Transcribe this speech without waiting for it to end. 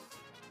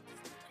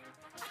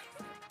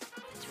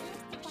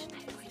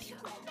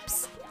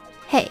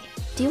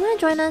Do you want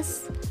to join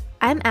us?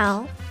 I'm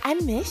Al.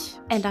 I'm Mish.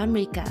 And I'm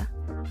Rika.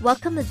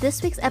 Welcome to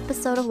this week's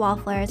episode of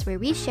Wallflowers, where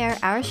we share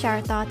our shower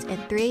thoughts and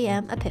 3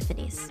 a.m.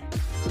 epiphanies.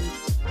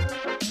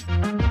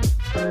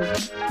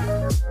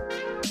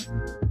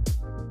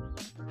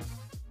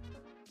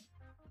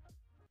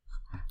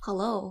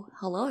 Hello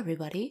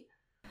everybody.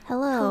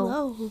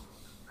 Hello.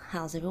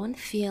 How's everyone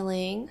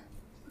feeling?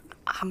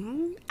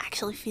 I'm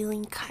actually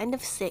feeling kind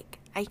of sick.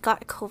 I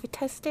got COVID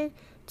tested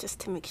just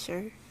to make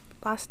sure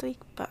last week,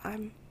 but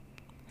I'm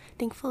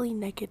thankfully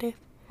negative.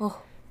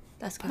 Oh,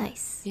 that's good.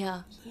 Nice.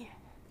 Yeah.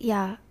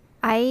 Yeah,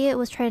 I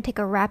was trying to take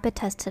a rapid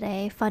test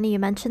today. Funny you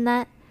mentioned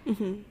that.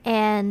 Mm-hmm.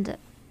 And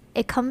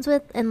it comes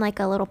in like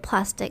a little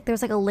plastic.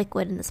 There's like a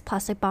liquid in this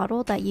plastic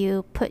bottle that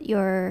you put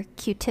your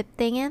Q-tip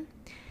thing in.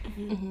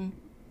 Mm-hmm.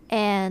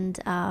 And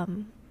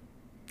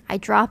I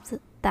dropped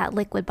that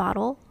liquid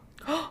bottle.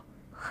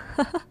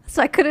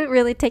 So I couldn't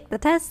really take the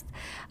test.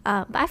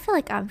 But I feel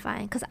like I'm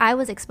fine because I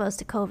was exposed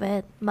to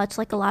COVID, much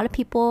like a lot of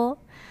people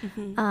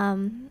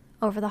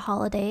over the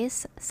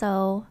holidays.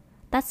 So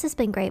that's just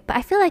been great. But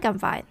I feel like I'm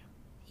fine.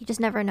 You just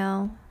never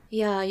know.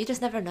 Yeah, you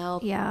just never know.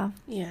 Yeah.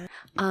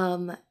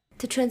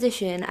 To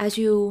transition, as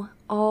you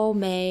all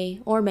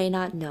may or may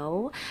not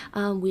know,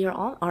 we are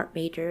all art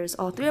majors.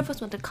 All three of us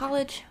went to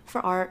college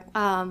for art.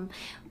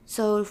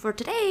 So for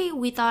today,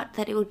 we thought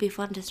that it would be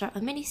fun to start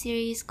a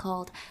mini-series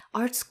called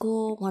Art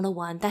School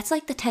 101. That's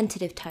like the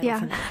tentative title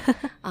for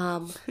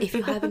now. If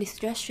you have any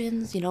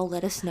suggestions,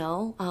 let us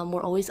know.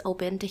 We're always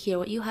open to hear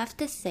what you have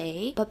to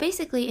say. But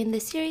basically, in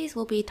this series,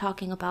 we'll be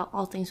talking about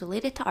all things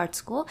related to art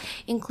school,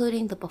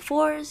 including the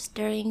befores,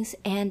 durings,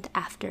 and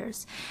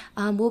afters.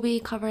 We'll be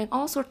covering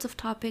all sorts of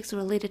topics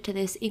related to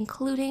this,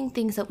 including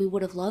things that we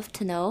would have loved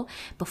to know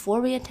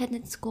before we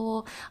attended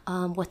school,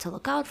 what to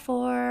look out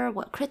for,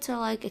 what crits are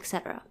like,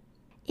 etc.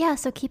 Yeah,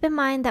 so keep in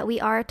mind that we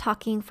are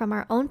talking from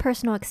our own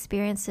personal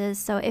experiences.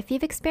 So if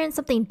you've experienced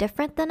something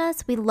different than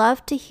us, we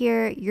love to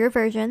hear your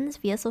versions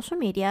via social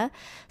media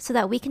so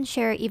that we can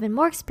share even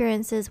more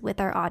experiences with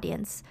our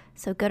audience.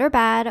 So good or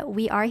bad,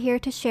 we are here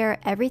to share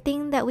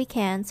everything that we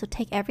can, so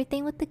take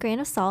everything with a grain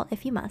of salt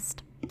if you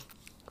must.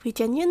 We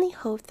genuinely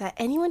hope that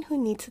anyone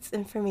who needs this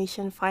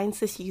information finds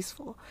this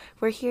useful.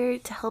 We're here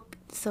to help,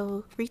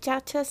 so reach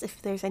out to us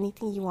if there's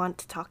anything you want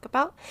to talk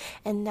about.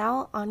 And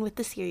now on with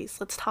the series.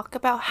 Let's talk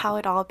about how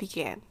it all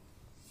began.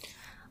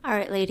 All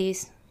right,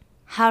 ladies.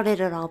 How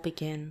did it all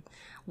begin?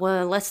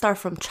 Well, let's start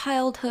from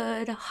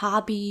childhood,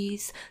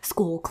 hobbies,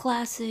 school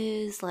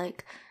classes.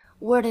 Like,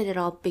 where did it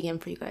all begin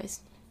for you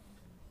guys?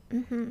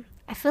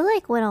 I feel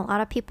like when a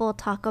lot of people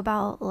talk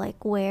about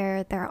like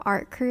where their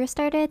art career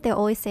started, they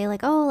always say like,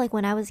 oh, like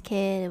when I was a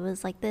kid, it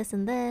was like this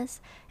and this.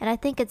 And I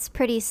think it's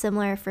pretty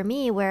similar for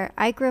me, where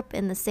I grew up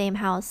in the same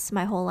house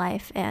my whole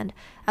life and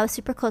I was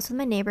super close with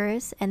my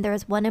neighbors. And there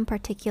was one in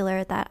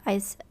particular that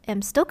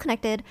am still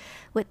connected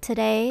with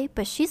today,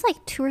 but she's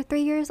like 2 or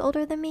 3 years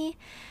older than me.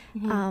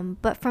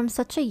 But from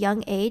such a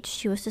young age,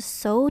 she was just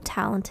so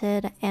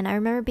talented. And I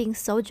remember being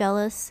so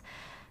jealous.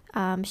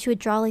 She would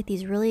draw like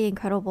these really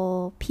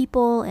incredible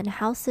people and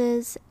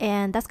houses,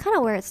 and that's kind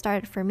of where it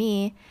started for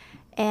me.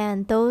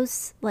 And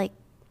those, like,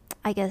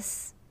 I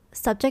guess,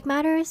 subject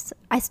matters,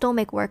 I still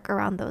make work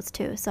around those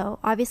too. So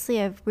obviously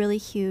I have really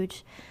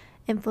huge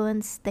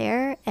influence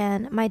there.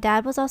 And my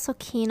dad was also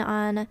keen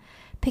on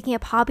picking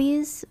up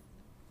hobbies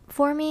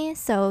for me.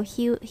 So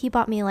he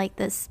bought me like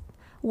this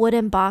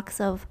wooden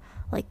box of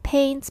like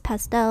paints,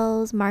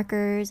 pastels,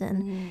 markers,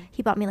 and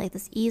he bought me like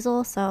this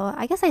easel. So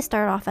I guess I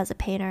started off as a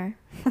painter.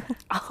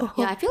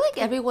 Yeah, I feel like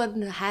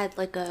everyone had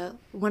like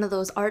one of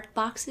those art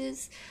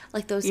boxes,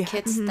 like those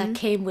kits that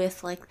came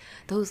with like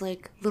those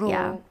like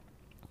little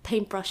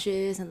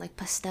paintbrushes and like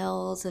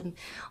pastels and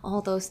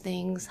all those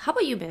things. How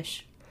about you,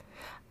 Mish?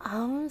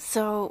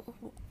 So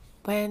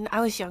when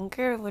I was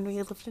younger, when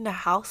we lived in a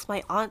house,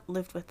 my aunt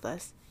lived with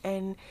us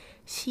and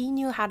she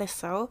knew how to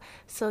sew.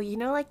 So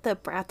like the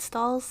Bratz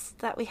dolls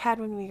that we had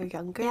when we were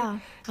younger. Yeah.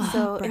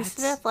 So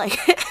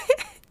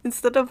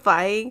instead of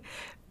buying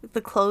the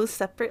clothes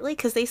separately,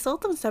 because they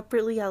sold them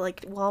separately at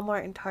like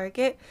Walmart and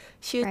Target,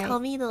 she would tell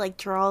me to like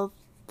draw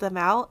them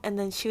out and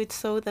then she would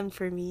sew them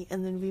for me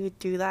and then we would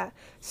do that.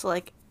 So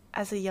like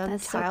as a young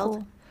child, so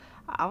cool.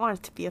 I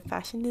wanted to be a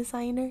fashion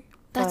designer.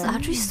 That's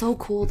actually so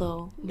cool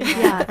though.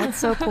 Yeah, that's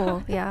so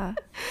cool. Yeah.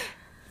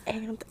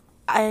 And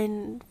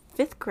in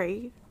 5th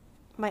grade,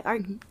 my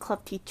art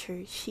club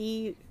teacher,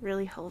 she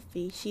really helped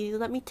me. She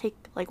let me take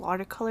like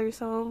watercolors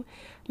home,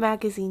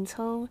 magazines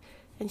home,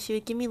 and she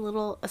would give me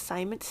little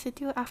assignments to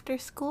do after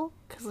school,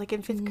 because like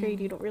in 5th grade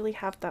you don't really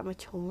have that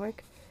much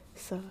homework.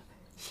 So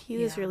she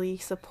was really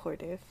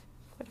supportive.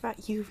 What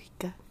about you,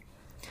 Rika?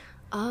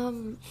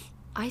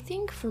 I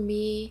think for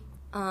me,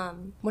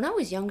 when I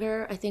was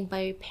younger, I think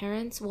my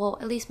parents, well,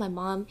 at least my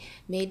mom,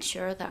 made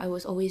sure that I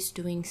was always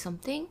doing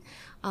something.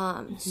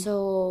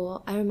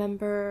 So I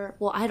remember,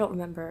 well, I don't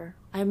remember.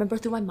 I remember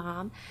through my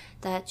mom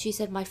that she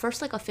said my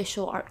first like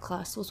official art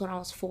class was when I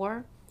was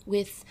 4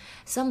 with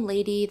some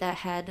lady that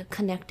had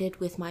connected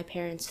with my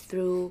parents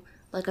through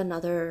like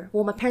another,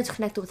 well, my parents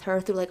connected with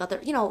her through like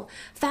other,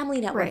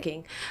 family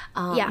networking.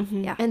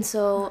 Yeah. And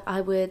so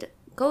I would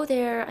go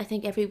there, I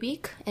think every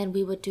week, and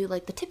we would do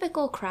like the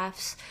typical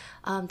crafts,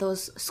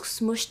 those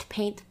smushed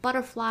paint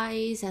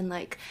butterflies and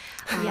like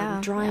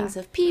drawings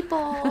of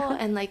people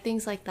and like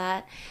things like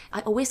that. I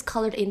always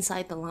colored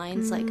inside the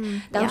lines. Like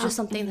that was just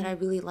something that I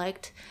really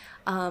liked.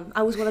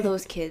 I was one of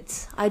those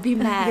kids. I'd be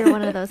mad You're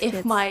one of those if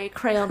kids. my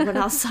crayon went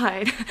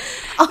outside.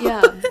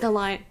 Yeah, the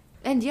line.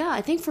 And yeah,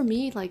 I think for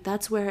me, like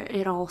that's where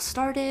it all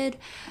started.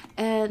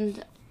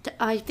 And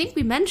I think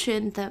we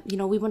mentioned that,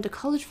 we went to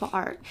college for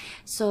art.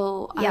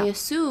 So I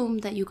assume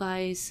that you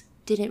guys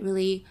didn't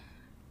really,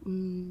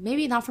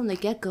 maybe not from the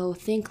get-go,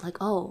 think like,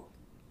 oh,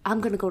 I'm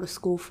going to go to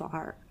school for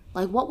art.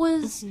 Like what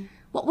was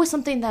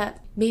something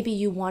that maybe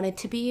you wanted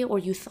to be, or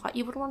you thought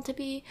you would want to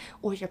be,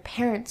 or your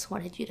parents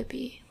wanted you to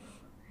be?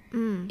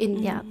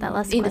 That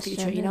last in the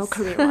question future, is-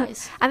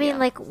 career-wise. I mean,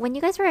 like when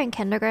you guys were in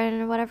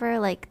kindergarten or whatever,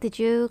 like did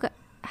you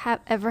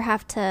ever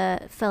have to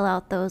fill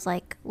out those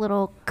like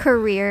little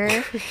career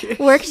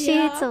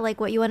worksheets of like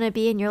what you want to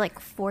be, and you're like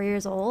 4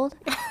 years old?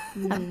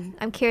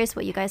 I'm curious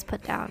what you guys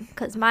put down,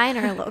 because mine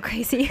are a little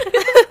crazy.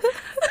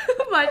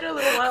 Mine are a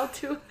little wild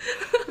too.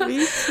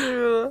 Me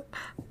too.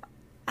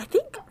 I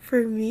think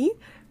for me,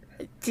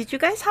 did you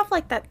guys have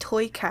like that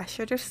toy cash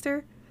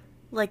register?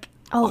 Like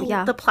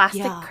the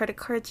plastic Yeah. credit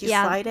cards, you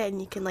Yeah. slide it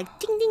and you can like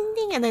ding ding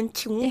ding, and then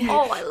chung,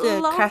 Oh, I the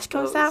love cash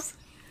comes out. those.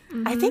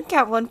 I think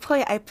at one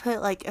point I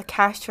put like a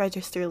cash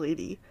register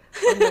lady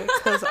on there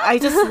because I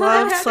just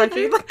loved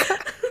swiping the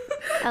card.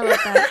 I love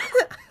that.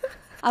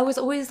 I was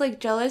always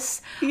like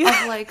jealous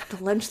Yeah. of like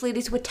the lunch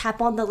ladies who would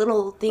tap on the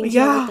little things,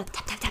 Yeah. like the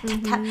tap tap tap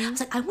tap tap. I was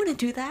like, I want to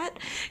do that.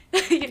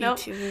 you know, Me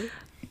too.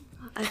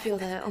 I feel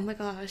that. Oh my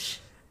gosh.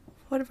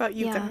 What about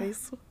you Yeah.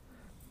 guys?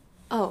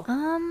 Oh,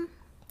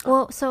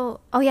 Well,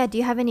 so yeah, do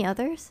you have any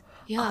others?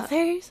 yeah.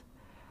 Others?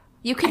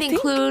 You can I think-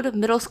 include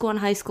middle school and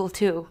high school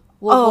too.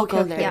 We'll okay,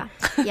 go okay. there.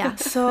 Yeah.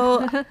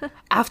 So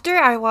after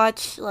I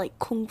watched like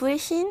공부의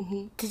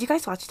신, did you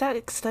guys watch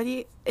that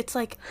study? It's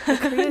like a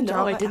Korean No,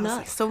 drama. I did was not.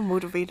 like so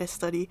motivated to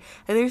study.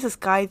 And there's this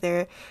guy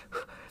there.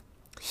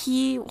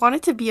 He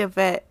wanted to be a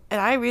vet,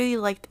 and I really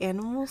liked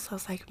animals. So I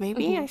was like,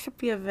 maybe I should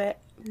be a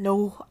vet.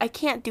 No, I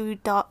can't do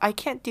I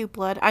can't do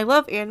blood. I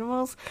love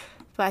animals,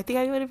 but I think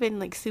I would have been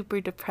like super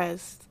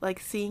depressed, like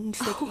seeing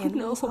sick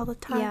animals all the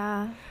time.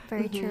 Yeah,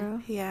 very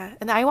true. Yeah,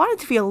 and I wanted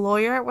to be a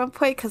lawyer at one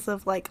point because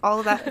of like all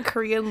of that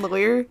Korean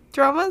lawyer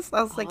dramas.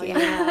 I was like,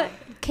 yeah.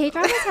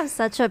 K-dramas have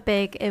such a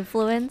big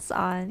influence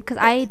on, because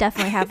I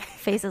definitely have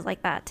faces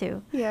like that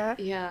too. yeah.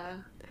 Yeah.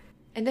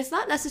 And it's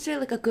not necessarily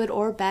like a good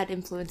or bad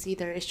influence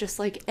either. It's just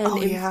like an Oh,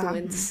 yeah.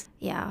 influence.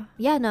 Yeah.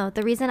 Yeah, no,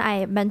 the reason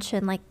I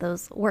mentioned like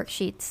those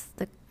worksheets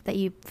that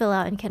you fill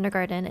out in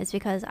kindergarten is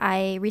because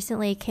I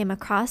recently came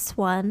across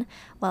one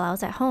while I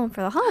was at home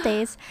for the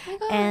holidays. Oh my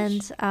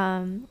gosh.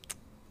 And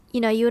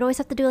you would always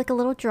have to do like a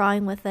little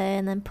drawing with it,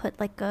 and then put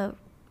like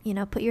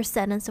put your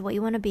sentence of what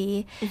you want to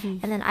be.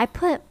 And then I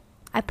put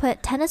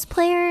tennis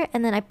player,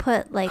 and then I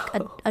put like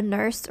a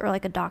nurse or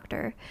like a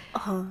doctor.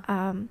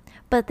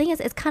 But the thing is,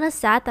 it's kind of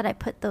sad that I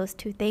put those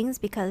two things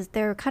because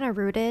they're kind of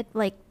rooted.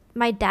 Like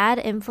my dad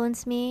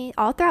influenced me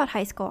all throughout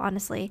high school,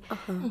 honestly,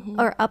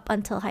 or up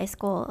until high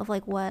school, of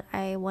like what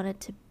I wanted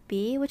to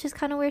be, which is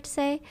kind of weird to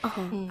say.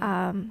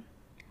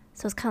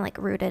 So it's kind of like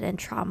rooted in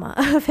trauma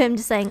of him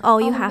just saying, "Oh,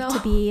 you have to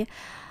be,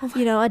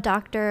 a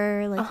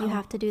doctor. Like you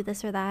have to do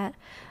this or that."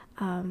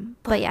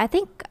 But yeah, I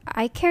think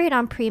I carried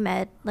on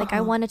pre-med. Like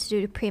I wanted to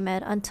do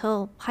pre-med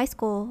until high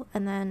school,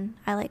 and then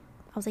I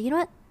was like, you know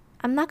what?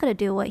 I'm not gonna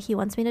do what he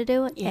wants me to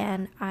do,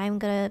 and I'm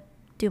gonna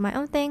do my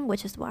own thing,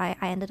 which is why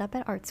I ended up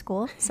at art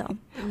school. So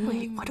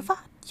Wait, what about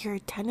your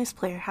tennis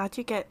player? How'd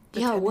you get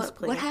the tennis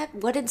player?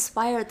 What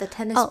inspired the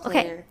tennis okay.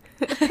 player?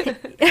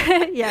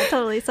 yeah,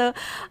 totally. So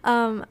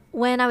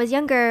when I was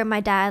younger, my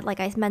dad, like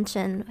I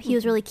mentioned, he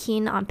was really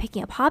keen on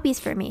picking up hobbies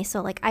for me.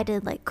 So like I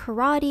did like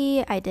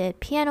karate, I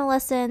did piano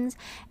lessons,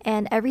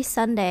 and every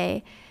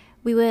Sunday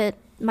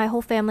my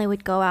whole family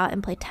would go out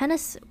and play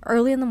tennis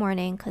early in the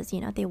morning because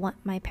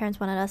my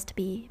parents wanted us to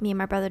be, me and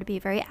my brother, to be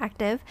very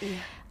active.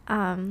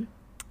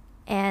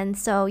 And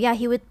so yeah,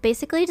 he would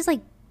basically just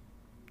like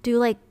do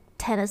like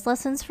tennis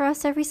lessons for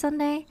us every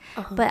Sunday.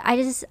 But I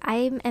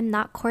am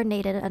not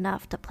coordinated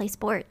enough to play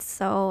sports,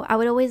 so I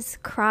would always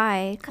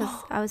cry because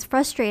I was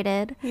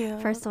frustrated,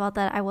 first of all,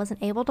 that I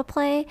wasn't able to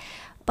play.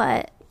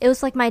 But it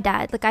was like my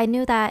dad, like I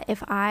knew that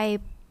if I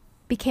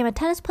became a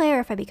tennis player,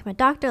 if I became a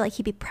doctor, like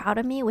he'd be proud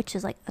of me, which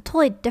is like a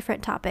totally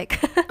different topic.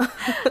 With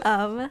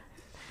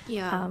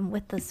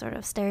the sort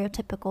of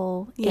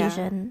stereotypical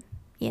Asian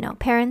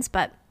parents.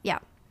 But yeah,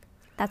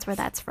 that's where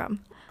that's from.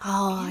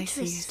 Oh, I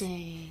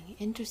see.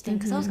 Interesting.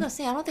 Because I was gonna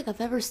say, I don't think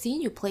I've ever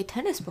seen you play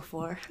tennis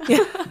before.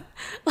 Yeah.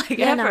 like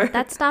Yeah, ever. no,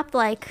 that stopped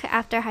like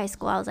after high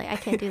school. I was like, I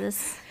can't do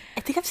this I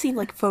think I've seen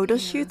like photo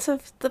shoots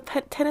of the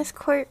tennis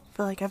court,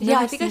 but like I've Yeah,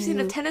 never I think I've seen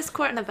a you. tennis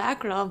court in the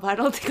background, but I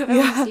don't think I've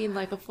ever seen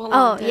like a full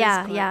Oh on tennis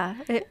yeah, court.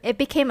 yeah. It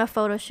became a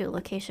photo shoot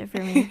location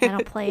for me. I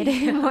don't play it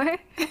anymore.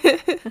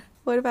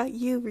 What about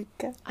you,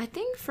 Rika? I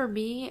think for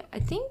me,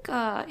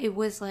 it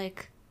was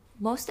like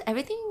most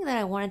everything that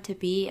I wanted to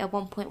be at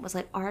one point was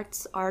like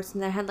arts,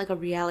 and then I had like a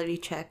reality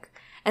check.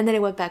 And then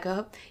it went back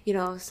up, you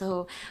know.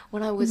 So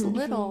when I was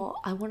little,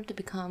 I wanted to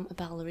become a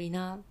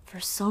ballerina. For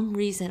some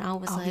reason, I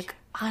was like,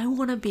 I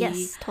want to be.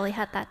 Yes, totally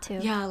had that too.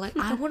 Yeah, like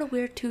I want to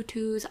wear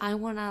tutus. I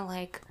want to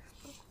like,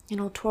 you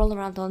know, twirl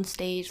around on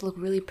stage, look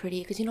really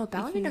pretty. Because, you know,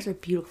 ballerinas are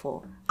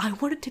beautiful. I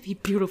wanted to be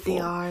beautiful. They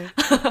are.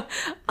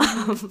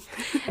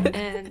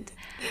 And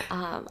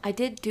I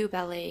did do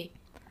ballet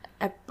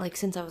like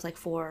since I was like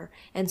 4.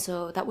 And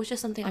so that was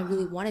just something I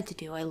really wanted to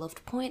do. I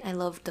loved pointe. I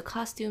loved the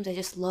costumes. I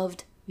just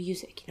loved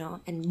music, you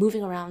know, and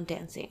moving around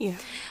dancing. Yeah.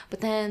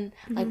 But then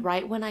like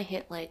right when I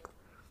hit like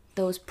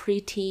those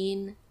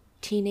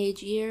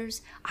teenage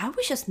years, I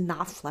was just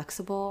not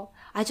flexible.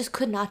 I just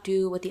could not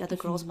do what the other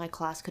girls in my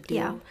class could do.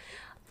 Yeah.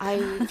 I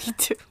Me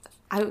too.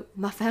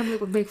 my family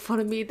would make fun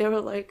of me. They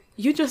were like,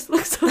 "You just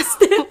look so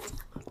stiff."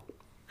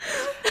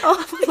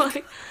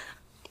 Like,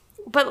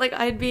 but like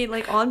I'd be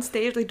like on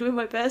stage like doing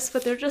my best,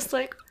 but they're just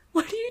like,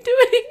 "What are you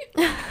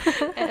doing?"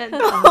 And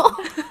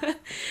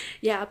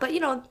yeah, but you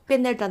know,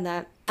 been there, done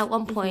that. At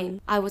one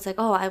point, I was like,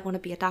 "Oh, I want to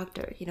be a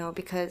doctor," you know,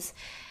 because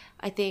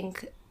I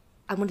think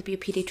I wanted to be a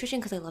pediatrician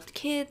because I loved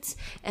kids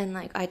and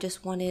like I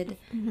just wanted,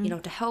 you know,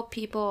 to help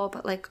people.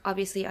 But like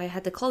obviously, I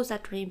had to close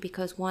that dream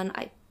because one,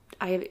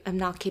 I am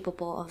not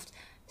capable of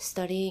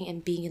studying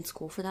and being in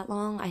school for that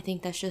long. I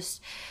think that's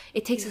just,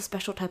 it takes a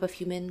special type of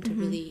human to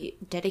really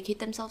dedicate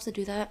themselves to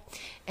do that.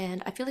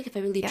 And I feel like if I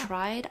really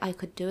tried, I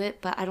could do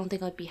it, but I don't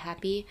think I'd be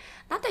happy.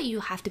 Not that you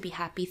have to be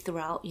happy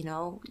throughout, you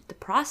know, the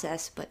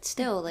process, but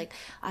still, like,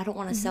 I don't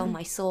want to sell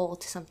my soul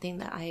to something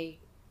that I,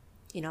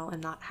 you know,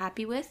 am not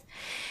happy with.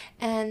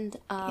 And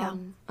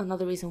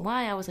another reason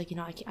why I was like, you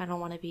know, I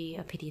don't want to be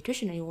a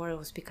pediatrician anymore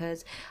was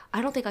because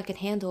I don't think I could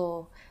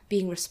handle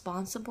being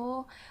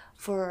responsible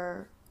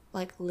for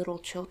like little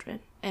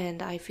children.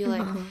 And I feel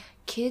like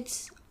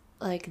kids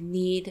like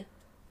need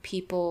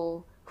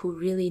people who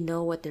really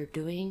know what they're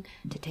doing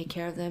to take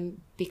care of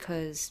them,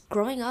 because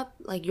growing up,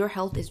 like, your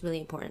health is really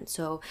important.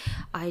 So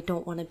I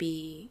don't want to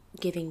be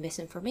giving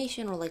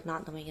misinformation or like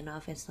not knowing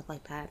enough and stuff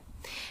like that.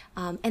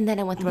 And then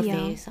I went through a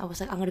phase. I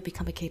was like, I'm gonna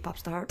become a K-pop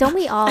star. Don't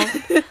we all?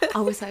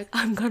 I was like,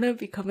 I'm gonna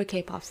become a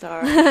K-pop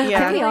star. Yeah.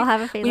 Don't we all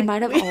have a phase? We like might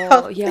that?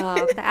 have all,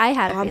 yeah, I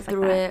had a gone phase like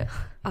through that.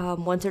 it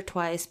once or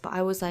twice, but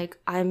I was like,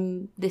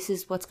 this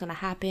is what's gonna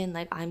happen.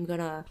 Like, I'm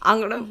gonna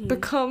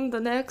become the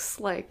next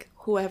like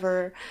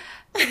whoever.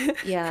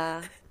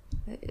 Yeah,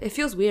 it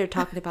feels weird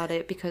talking about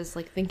it because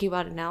like thinking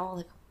about it now,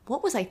 like,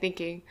 what was I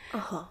thinking?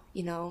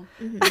 You know,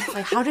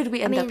 like, how did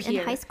we end up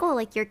here? In high school,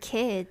 like, you're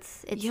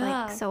kids. It's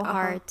Yeah, like so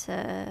hard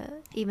to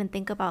even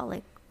think about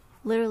like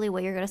literally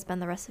what you're gonna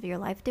spend the rest of your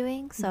life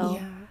doing. So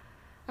Yeah.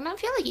 And I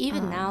feel like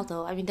even now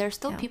though, I mean, there's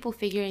still people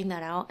figuring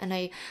that out, and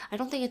I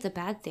don't think it's a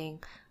bad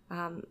thing.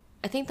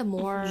 I think the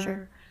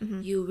more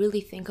you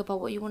really think about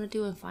what you want to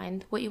do and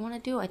find what you want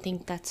to do, I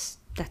think that's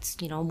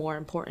you know, more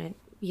important.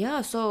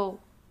 Yeah. So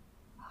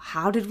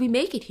how did we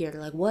make it here?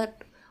 Like,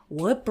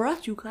 what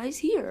brought you guys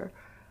here?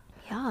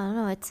 yeah, I don't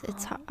know.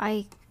 It's hard.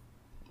 I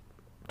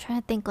trying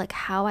to think like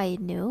how I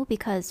knew,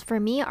 because for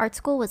me art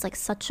school was like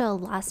such a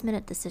last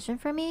minute decision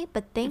for me.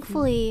 But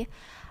thankfully,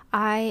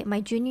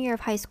 my junior year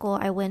of high school,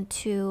 I went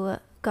to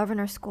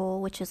Governor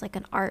School, which is like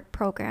an art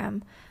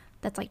program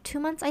that's like 2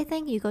 months, I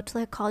think. You go to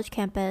the college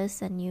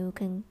campus and you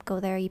can go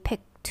there. You pick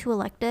 2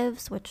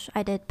 electives, which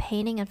I did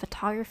painting and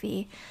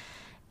photography.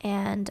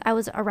 And I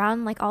was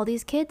around like all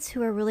these kids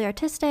who are really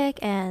artistic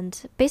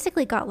and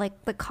basically got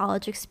like the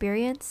college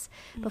experience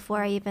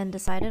before I even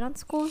decided on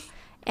school.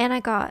 And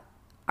I got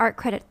art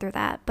credit through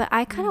that. But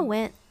I kind of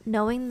went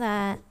knowing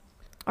that,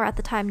 or at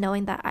the time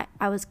knowing that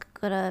I was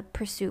gonna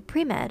pursue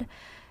pre-med.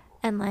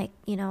 And like,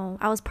 you know,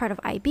 I was part of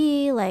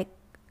IB, like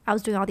I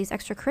was doing all these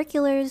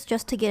extracurriculars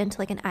just to get into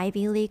like an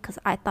Ivy League, because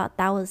I thought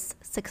that was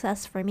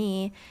success for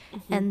me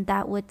and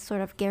that would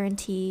sort of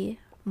guarantee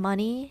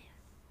money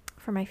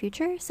for my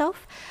future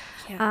self.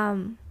 Yeah.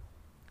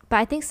 But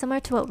I think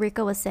similar to what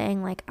Rika was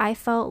saying, like I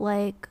felt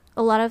like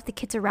a lot of the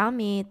kids around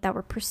me that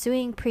were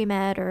pursuing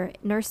pre-med or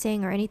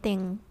nursing or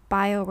anything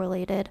bio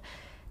related,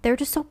 they were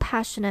just so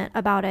passionate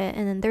about it.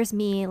 And then there's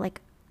me, like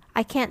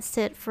I can't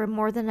sit for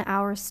more than an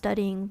hour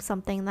studying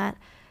something that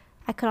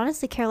I could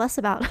honestly care less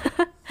about.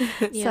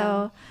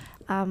 So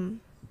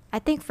I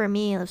think for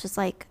me, it was just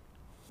like,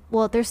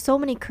 well, there's so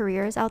many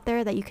careers out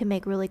there that you can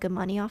make really good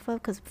money off of.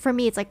 Because for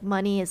me, it's like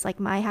money is like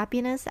my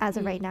happiness as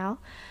of right now.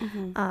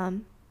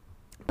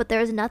 But there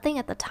was nothing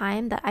at the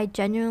time that I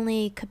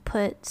genuinely could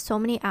put so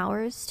many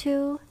hours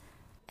to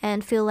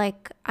and feel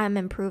like I'm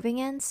improving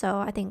in. So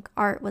I think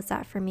art was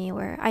that for me,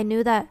 where I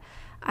knew that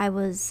I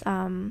was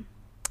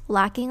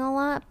lacking a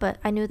lot, but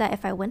I knew that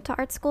if I went to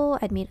art school,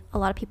 I'd meet a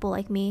lot of people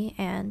like me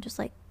and just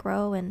like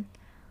grow and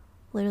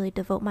literally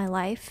devote my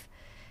life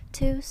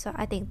too. So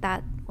I think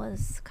that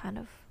was kind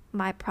of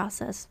my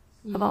process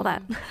of all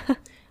that.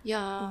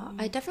 Yeah,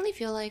 I definitely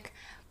feel like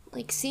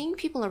seeing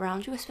people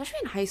around you, especially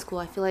in high school,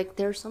 I feel like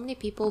there are so many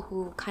people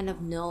who kind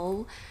of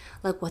know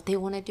like what they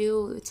want to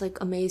do. It's like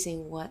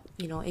amazing what,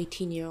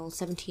 18-year-old,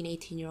 17,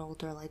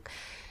 18-year-old are like.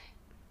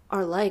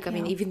 I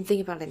mean, even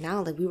think about it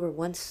now, like we were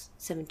once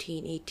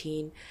 17,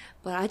 18,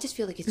 but I just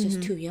feel like it's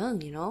just too young,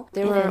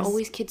 There were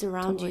always kids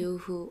around you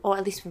who, or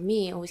at least for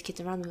me, always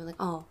kids around me were like,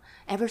 oh,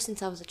 ever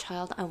since I was a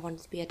child, I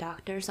wanted to be a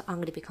doctor, so I'm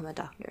going to become a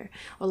doctor.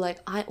 Or like,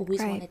 I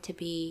always wanted to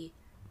be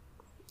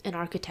an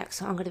architect,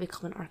 so I'm going to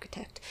become an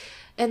architect.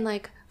 And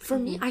like for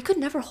me, I could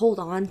never hold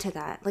on to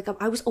that. Like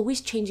I was always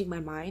changing my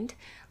mind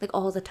like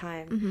all the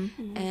time.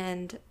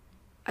 And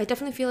I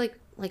definitely feel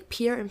like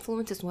peer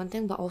influence is one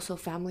thing, but also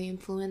family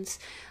influence.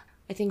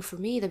 I think for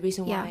me, the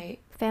reason why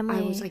family,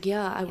 I was like,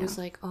 was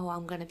like, oh,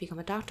 I'm going to become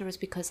a doctor is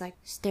because like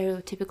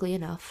stereotypically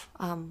enough,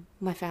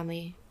 my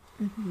family,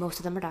 most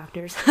of them are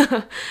doctors.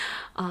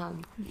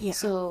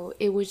 So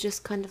it was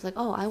just kind of like,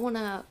 oh, I want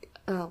to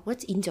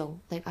what's 인정?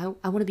 Like I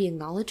want to be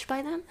acknowledged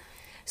by them.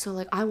 So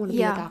like I want to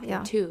be a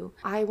doctor too.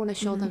 I want to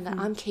show them that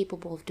I'm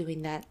capable of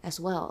doing that as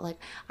well. Like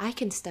I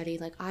can study,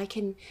 like I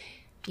can,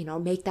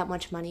 make that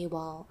much money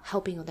while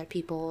helping other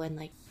people. And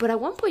like, but at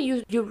one point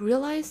you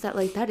realize that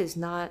like that is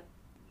not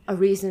a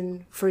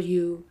reason for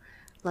you.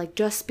 Like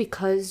just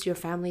because your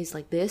family's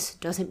like this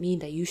doesn't mean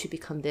that you should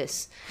become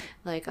this.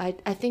 Like I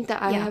think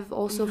that I have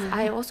also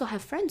I also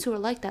have friends who are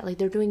like that. Like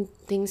they're doing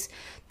things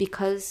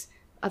because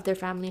of their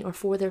family or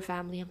for their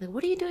family. I'm like,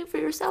 what are you doing for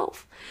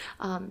yourself?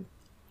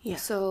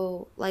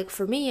 So like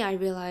for me, I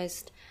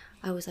realized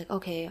I was like,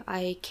 okay,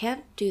 I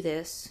can't do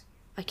this,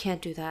 I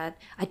can't do that,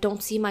 I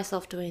don't see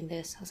myself doing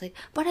this. I was like,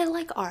 but I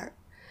like art,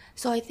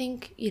 so I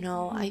think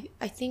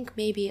I think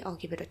maybe I'll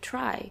give it a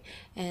try.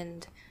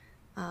 And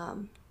I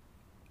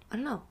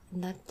don't know,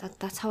 and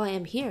that's how I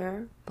am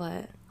here.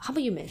 But how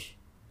about you, Mish?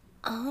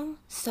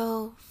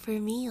 So for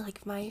me,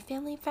 like my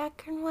family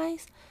background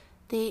wise,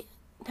 they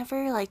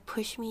never like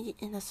pushed me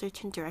in a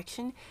certain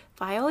direction,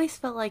 but I always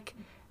felt like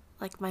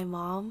my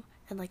mom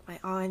and like my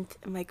aunt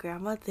and my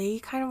grandma, they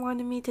kind of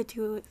wanted me to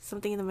do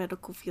something in the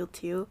medical field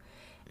too.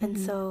 And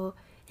so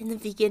in the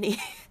beginning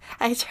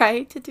I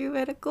tried to do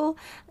medical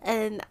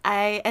and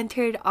I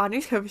entered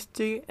honors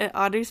chemistry and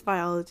honors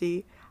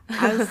biology.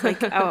 I was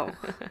like, oh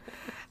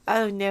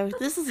no,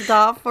 this is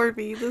not for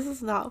me,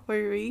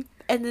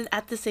 and then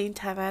at the same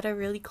time I had a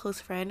really close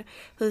friend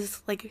who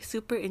was like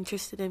super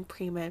interested in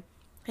pre-med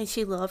and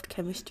she loved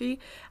chemistry.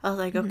 I was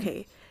like,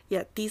 okay,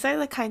 yeah, these are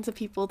the kinds of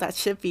people that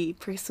should be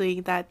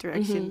pursuing that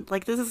direction.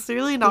 Like, this is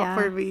really not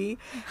for me.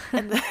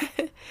 And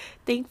then,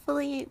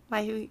 thankfully,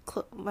 my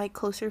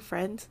closer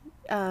friend,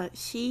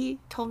 she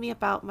told me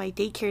about my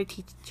daycare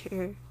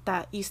teacher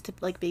that used to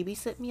like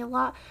babysit me a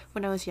lot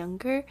when I was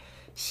younger.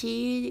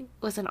 She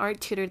was an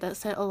art tutor that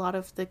sent a lot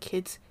of the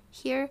kids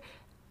here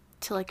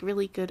to like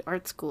really good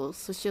art schools.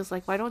 So she was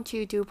like, why don't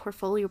you do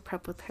portfolio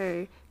prep with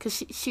her?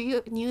 Because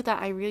she knew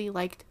that I really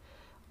liked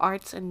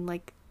arts and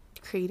like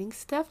creating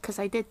stuff, because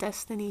I did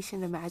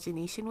Destination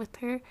Imagination with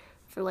her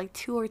for like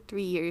 2 or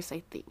 3 years,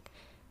 I think.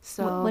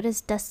 So what is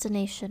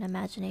Destination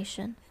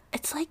Imagination?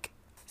 It's like,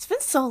 it's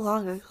been so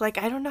long, like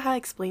I don't know how to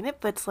explain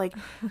it, but it's like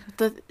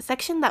the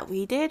section that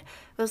we did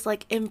was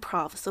like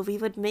improv. So we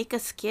would make a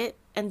skit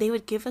and they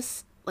would give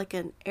us like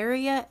an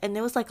area, and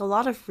there was like a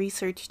lot of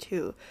research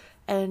too,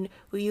 and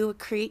we would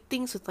create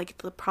things with like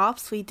the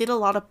props. We did a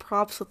lot of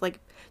props with like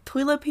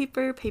toilet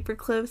paper, paper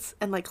clips,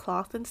 and like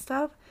cloth and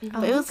stuff.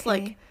 But it was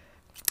like,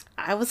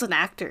 I was an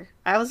actor.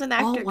 Guys.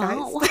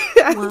 Wow.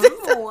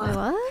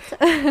 What?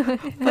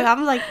 But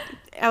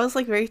I was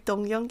like very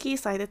동연기,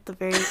 so I did the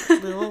very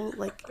little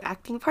like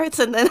acting parts,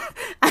 and then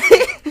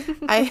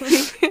I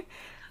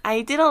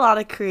did a lot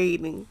of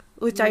creating,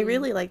 which I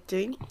really liked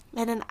doing.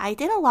 And then I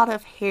did a lot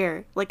of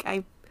hair. Like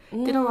I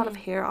did a lot of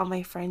hair on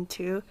my friend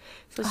too,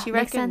 so she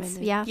makes recommended.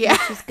 sense. Yeah.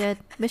 She's good.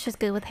 Mish is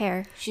good with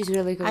hair. She's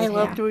really good with I hair.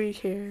 love doing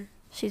hair.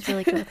 She's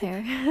really good with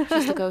hair.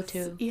 She's the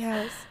go-to.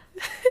 Yes.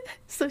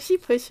 So she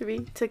pushed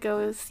me to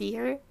go see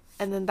her,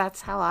 and then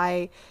that's how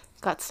I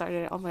got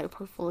started on my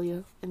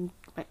portfolio and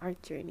my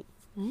art journey.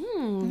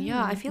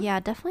 Yeah, I feel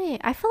definitely.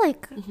 I feel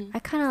like I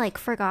kind of like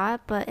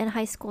forgot, but in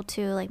high school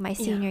too, like my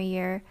senior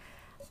year,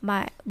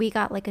 we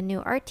got like a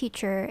new art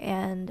teacher,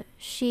 and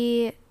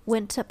she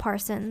went to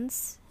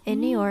Parsons in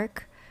New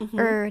York,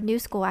 or New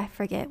School, I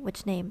forget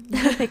which name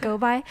they go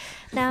by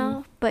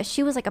now, but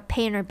she was like a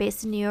painter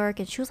based in New York,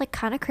 and she was like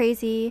kind of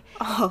crazy.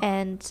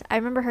 And I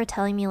remember her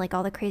telling me like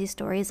all the crazy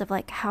stories of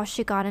like how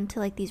she got into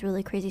like these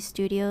really crazy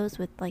studios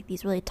with like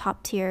these really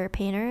top tier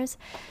painters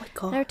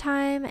at her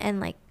time. And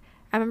like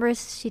I remember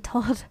she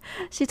told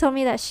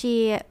me that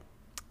she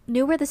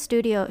knew where the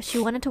studio, she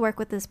wanted to work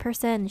with this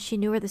person, she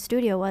knew where the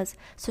studio was,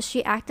 so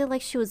she acted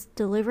like she was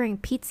delivering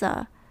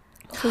pizza.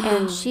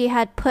 And she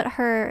had put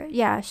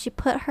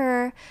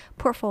her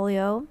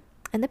portfolio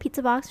in the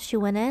pizza box. She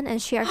went in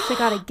and she actually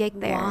got a gig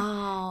there.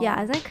 Wow.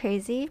 Yeah, isn't that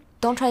crazy?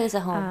 Don't try this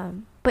at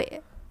home.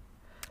 But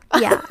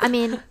yeah, I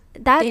mean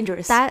that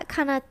Dangerous. that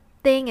kind of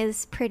thing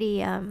is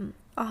pretty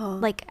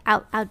like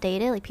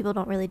outdated. Like people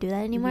don't really do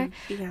that anymore.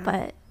 Yeah.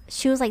 But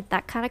she was like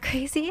that kind of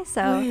crazy.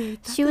 So Wait,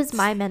 she was that's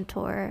my insane.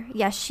 mentor.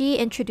 Yeah, she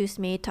introduced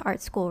me to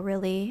art school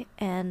really,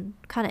 and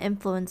kind of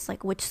influenced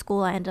like which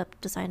school I ended up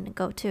deciding to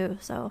go to.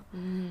 So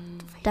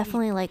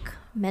definitely like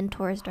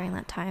mentors during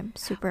that time,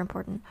 super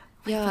important.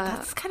 But Yeah,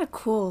 that's kind of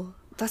cool.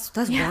 that's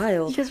Yeah,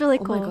 wild. she was really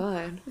Oh cool. my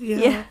god.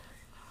 Yeah.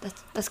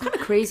 That's kind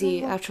of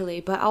crazy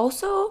actually, but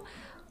also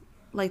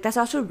like that's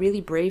also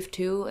really brave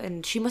too,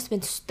 and she must have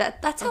been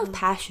that's how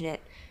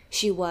passionate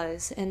she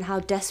was and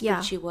how desperate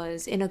Yeah. she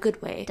was in a good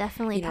way,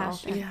 Definitely you know,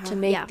 passionate. Yeah. to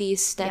make Yeah.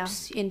 these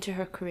steps into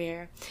her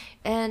career.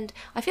 And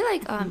I feel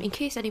like in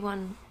case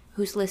anyone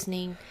who's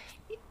listening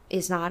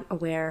is not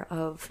aware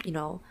of, you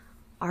know,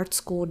 art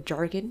school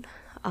jargon,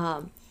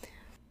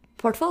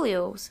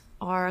 portfolios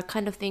are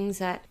kind of things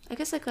that I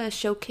guess like a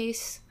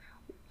showcase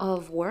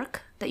of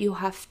work that you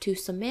have to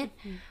submit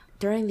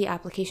during the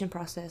application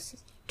process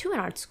to an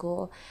art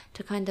school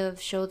to kind of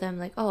show them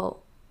like, oh,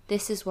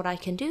 this is what I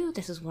can do,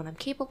 this is what I'm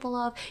capable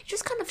of.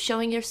 Just kind of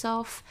showing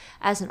yourself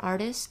as an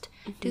artist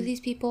to these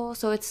people.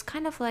 So it's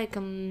kind of like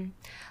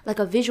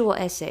a visual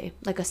essay,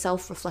 like a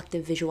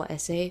self-reflective visual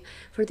essay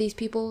for these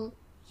people.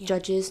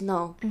 Judges,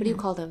 no. What do you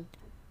call them?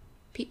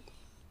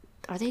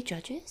 Are they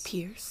judges?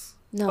 Pierce.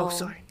 No. Oh,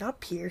 sorry, not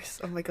Pierce.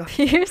 Oh my god.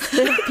 Pierce.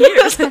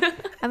 Peers.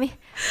 I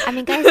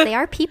mean, guys, they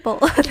are people.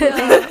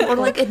 Or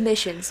like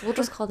admissions. We'll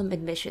just call them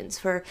admissions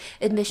for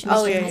admissions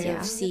Oh, to yeah, kind yeah.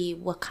 of see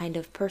what kind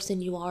of person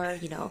you are,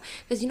 you know.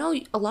 Because, you know,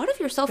 a lot of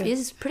yourself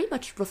is pretty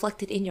much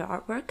reflected in your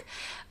artwork.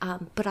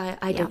 But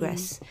I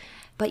digress.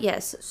 But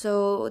yes,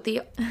 so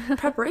the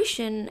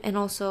preparation and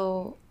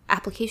also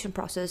application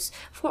process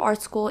for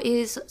art school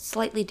is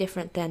slightly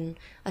different than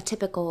a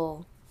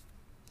typical,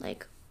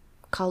 like,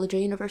 college or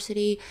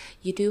university.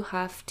 You do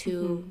have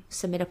to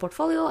submit a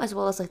portfolio as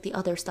well as like the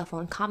other stuff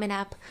on Common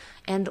App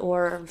and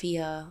or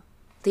via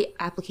the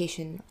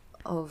application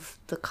of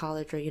the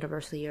college or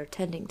university you're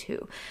attending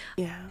to.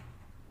 Yeah.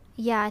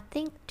 Yeah, I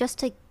think just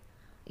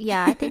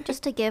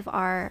to give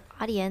our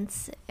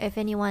audience, if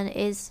anyone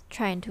is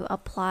trying to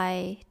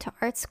apply to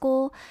art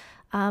school,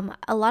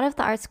 a lot of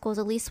the art schools,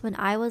 at least when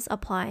I was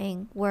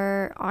applying,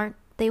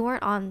 they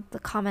weren't on the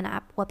Common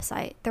App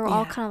website. They were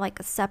all Yeah. kind of like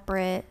a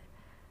separate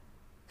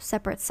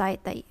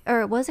site that,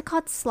 or was it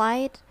called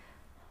Slide?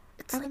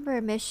 It's I like,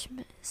 remember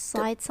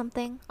Slide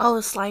something. oh,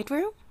 a slide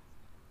room?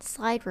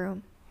 Slide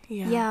Room.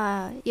 Yeah.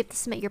 Yeah, you have to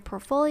submit your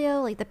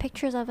portfolio, like the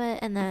pictures of it,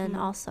 and then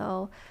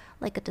also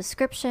like a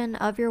description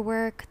of your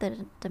work,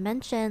 the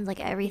dimensions, like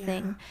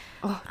everything.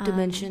 Oh,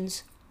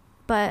 dimensions.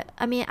 But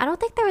I mean, I don't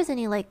think there was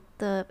any like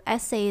the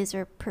essays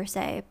or per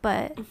se,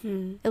 but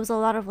it was a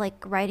lot of like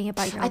writing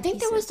about your own I think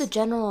there was the pieces.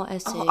 general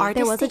essay. art-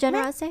 There was a statement?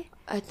 general essay.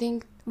 I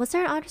think Was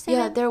there an art yeah,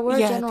 statement? there were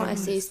Yeah, general there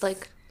essays was.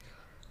 like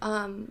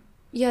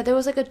yeah, there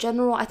was like a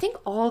general, I think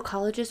all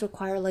colleges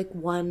require like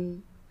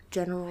one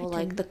general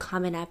like the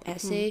Common App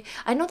essay.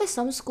 I know that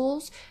some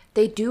schools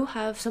they do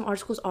have, some art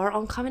schools are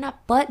on Common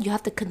App, but you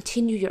have to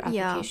continue your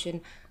Yeah.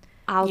 application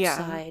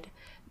outside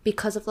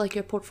because of like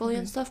your portfolio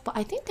and stuff. But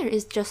I think there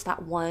is just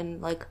that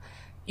one, like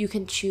you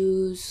can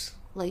choose,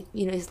 like,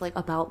 you know, it's like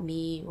about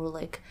me or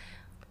like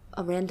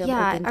a random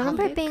Yeah, open I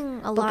remember it topic. being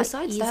a But lot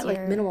besides that, like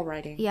easier. minimal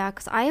writing. Yeah,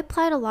 because I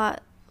applied a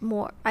lot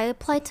more. I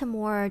applied to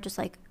more just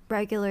like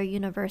regular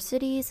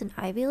universities and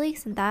Ivy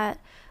Leagues, and that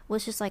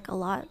was just like a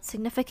lot,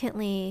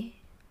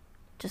 significantly,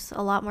 just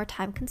a lot more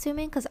time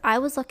consuming. Because I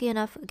was lucky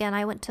enough, again,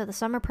 I went to the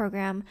summer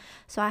program,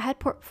 so I had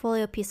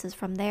portfolio pieces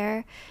from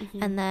there.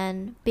 And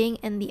then being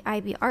in the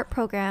IB art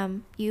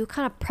program, you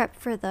kind of prep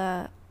for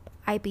the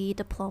IB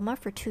diploma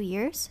for 2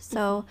 years.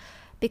 So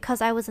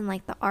because I was in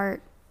like the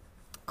art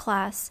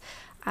class,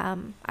 I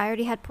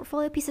already had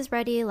portfolio pieces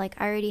ready. Like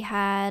I already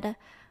had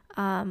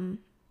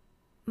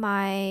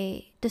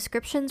my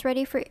descriptions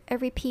ready for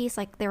every piece.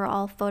 Like they were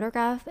all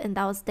photographed, and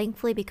that was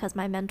thankfully because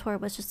my mentor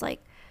was just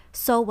like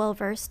so well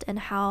versed in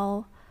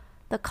how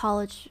the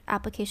college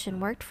application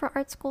worked for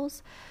art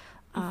schools.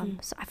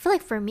 So I feel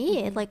like for me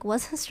it like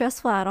wasn't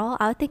stressful at all.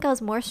 I think I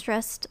was more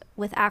stressed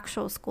with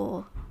actual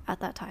school at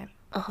that time.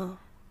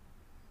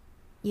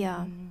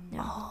 Yeah.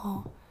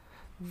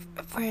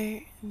 For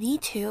me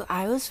too,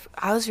 I was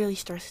really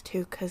stressed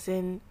too, because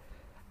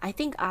I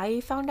think I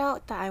found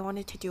out that I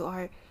wanted to do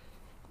art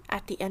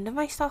at the end of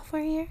my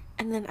sophomore year,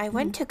 and then I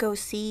went to go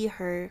see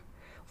her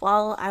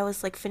while I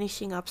was like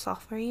finishing up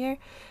sophomore year,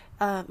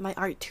 my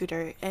art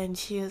tutor, and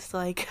she was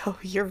like, "Oh,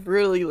 you're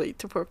really late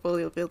to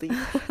portfolio building."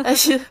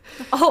 And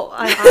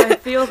I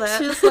feel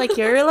she was like,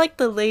 "You're like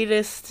the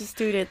latest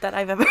student that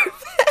I've ever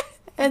met."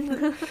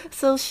 And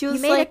so she was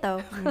You made like, it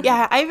though.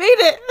 "Yeah, I made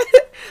it."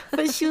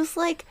 But she was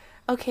like,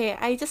 "Okay,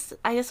 I just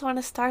want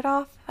to start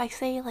off by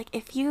saying, like,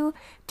 if you're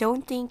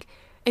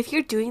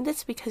doing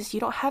this because you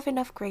don't have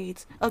enough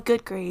grades,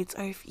 good grades,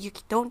 or if you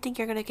don't think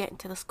you're gonna get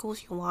into the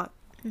schools you want,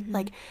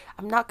 like,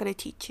 I'm not gonna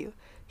teach you."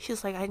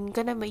 She's like, "I'm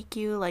gonna make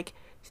you like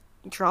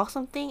draw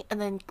something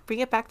and then bring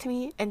it back to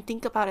me and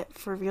think about it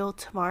for real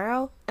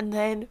tomorrow, and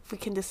then we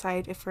can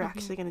decide if we're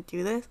actually gonna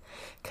do this."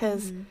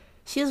 Because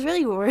she was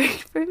really worried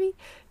for me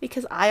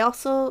because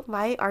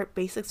my art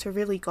basics were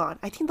really gone.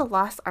 I think the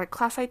last art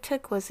class I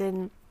took was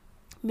in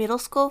middle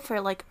school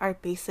for like our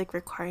basic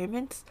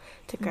requirements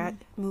to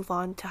move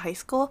on to high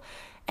school,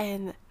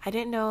 and I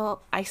didn't know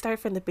I started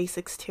from the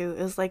basics too.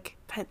 It was like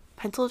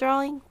pencil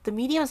drawing. The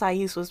mediums I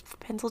used was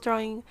pencil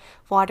drawing,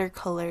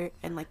 watercolor,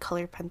 and like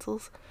color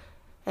pencils,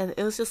 and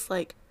it was just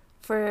like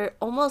for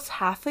almost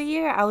half a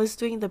year I was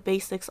doing the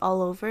basics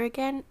all over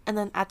again. And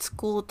then at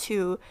school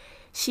too,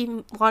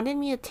 she wanted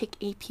me to take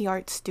AP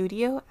Art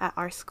Studio at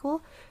our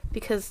school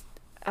because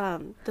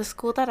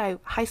the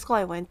high school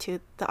I went to,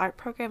 the art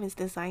program is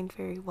designed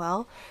very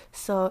well.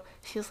 So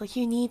she was like,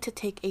 you need to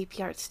take AP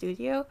Art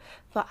Studio,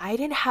 but I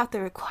didn't have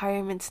the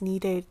requirements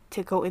needed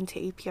to go into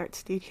AP Art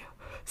Studio.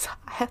 So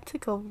I had to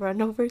go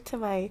run over to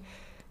my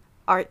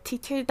art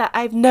teacher that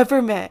I've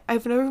never met.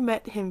 I've never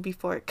met him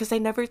before because I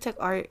never took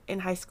art in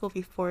high school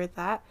before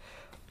that.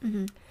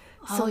 Mm-hmm.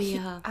 So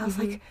I was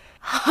like,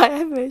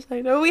 hi, Mish. I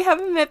know we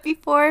haven't met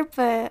before,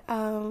 but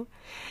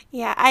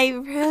yeah, I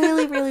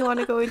really, really want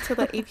to go into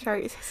the AP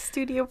Art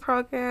Studio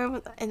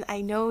program, and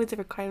I know the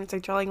requirements are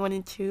drawing 1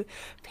 and 2,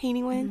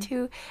 painting 1 and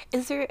 2.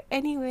 Is there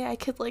any way I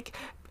could like?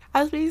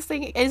 I was basically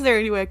saying, is there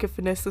any way I could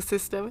finesse the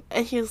system?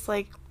 And he was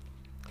like,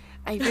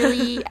 I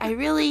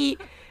really,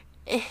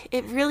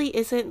 it really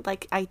isn't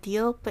like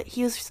ideal, but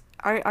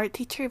our art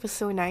teacher was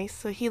so nice,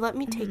 so he let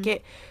me take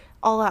it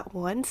all at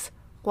once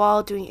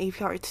while doing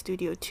AP Art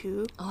Studio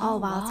too. Oh,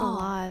 wow, that's a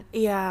lot.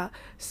 Yeah,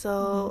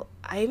 so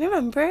I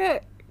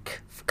remember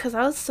because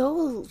I was so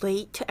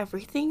late to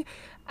everything.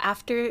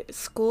 After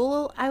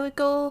school, I would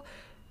go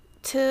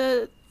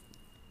to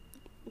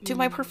do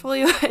my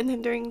portfolio, and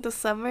then during the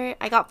summer,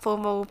 I got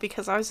FOMO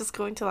because I was just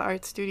going to the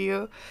art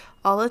studio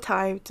all the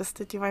time just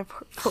to do my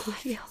portfolio. I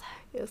feel that.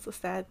 It was so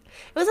sad.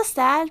 It was a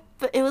sad,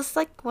 but it was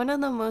like one of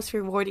the most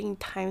rewarding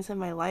times in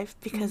my life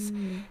because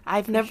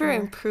I've never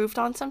improved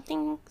on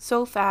something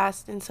so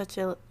fast in such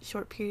a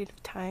short period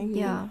of time.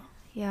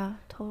 Yeah,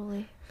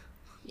 totally.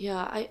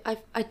 Yeah,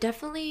 I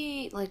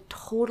definitely like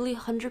totally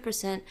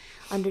 100%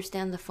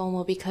 understand the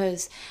FOMO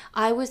because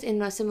I was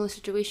in a similar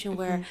situation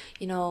where,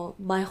 you know,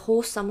 my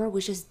whole summer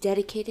was just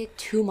dedicated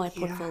to my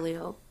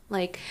portfolio.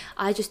 Like,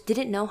 I just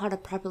didn't know how to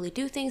properly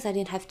do things. I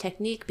didn't have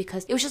technique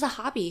because it was just a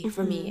hobby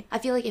for me. I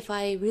feel like if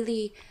I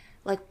really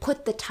like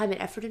put the time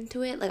and effort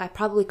into it, like I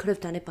probably could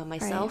have done it by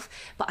myself,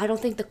 but I don't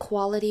think the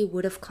quality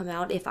would have come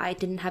out if I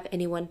didn't have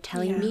anyone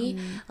telling me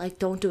like,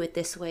 don't do it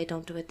this way,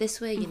 don't do it this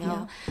way, you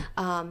know.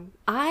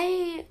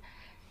 I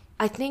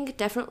think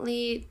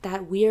definitely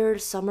that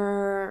weird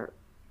summer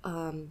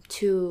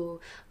to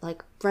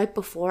like right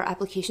before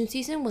application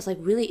season was like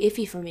really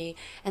iffy for me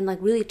and like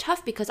really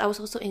tough because I was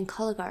also in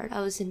color guard.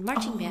 I was in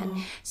marching band,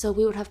 so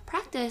we would have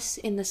practice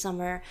in the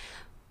summer,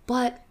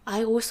 but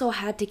I also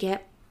had to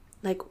get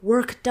like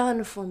work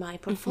done for my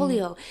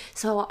portfolio.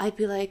 So I'd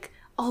be like,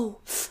 oh,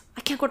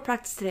 I can't go to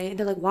practice today, and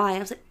they're like, why? And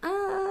I was like,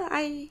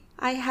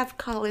 I have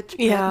college.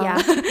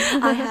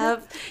 I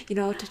have, you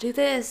know, to do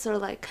this. Or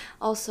like,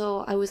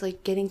 also I was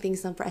like getting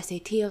things done for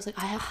SAT. I was like,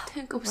 I have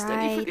to go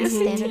study for the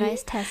SAT.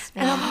 standardized test,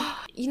 man. And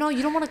you know,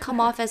 you don't want to come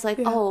off as like,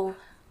 oh,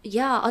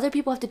 yeah, other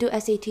people have to do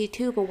SAT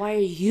too, but why are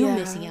you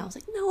missing out? I was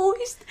like, no,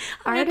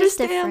 I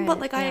understand, but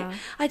like I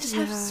just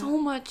have so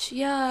much,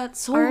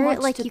 so Art, much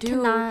like, to you do.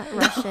 cannot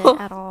rush it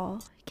at all.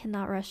 You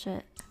cannot rush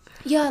it.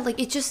 Yeah, like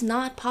it's just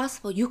not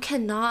possible. You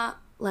cannot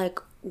like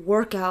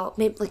work out.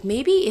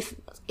 Maybe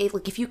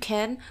if you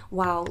can,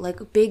 wow,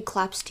 like big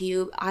claps to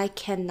you. I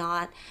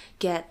cannot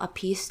get a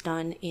piece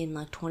done in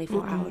like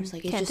 24 hours.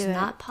 Like it's just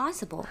not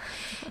possible.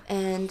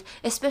 And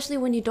especially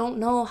when you don't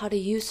know how to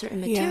use certain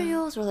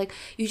materials or like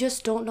you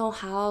just don't know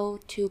how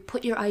to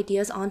put your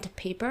ideas onto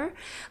paper.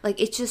 Like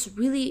it's just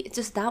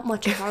that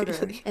much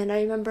harder. And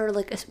I remember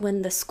like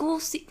when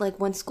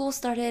when school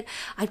started,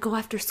 I'd go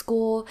after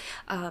school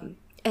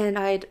and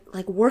I'd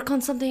like work on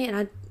something,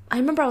 and I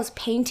remember I was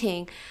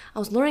painting. I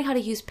was learning how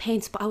to use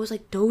paints, but I was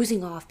like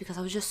dozing off because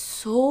I was just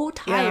so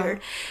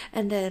tired.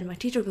 And then my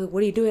teacher would be like,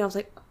 what are you doing? I was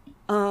like,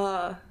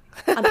 I'm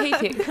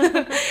painting.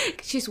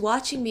 She's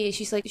watching me and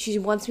she's like, she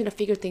wants me to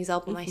figure things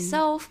out by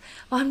myself.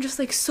 But I'm just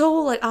like so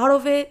like out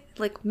of it,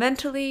 like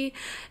mentally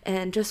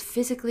and just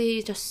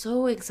physically, just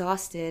so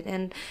exhausted.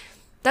 And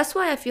that's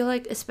why I feel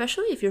like,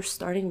 especially if you're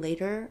starting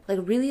later, like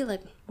really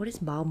like, what is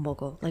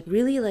마음먹어? Like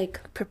really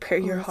like prepare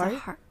your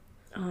heart.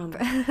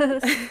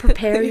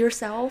 Prepare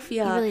yourself.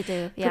 You really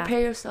do.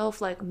 Prepare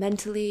yourself like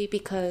mentally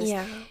because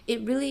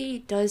it really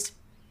does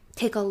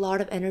take a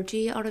lot of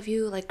energy out of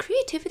you. Like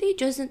creativity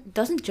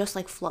doesn't just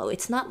like flow.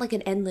 It's not like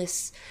an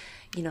endless,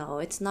 you know,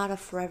 it's not a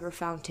forever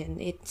fountain.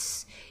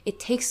 It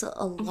takes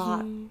a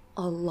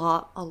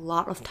lot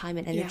of time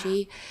and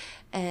energy.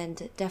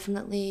 And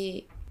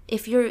definitely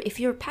if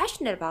you're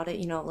passionate about it,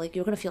 you know, like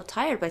you're gonna feel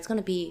tired, but it's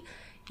gonna be,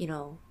 you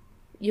know,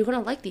 you're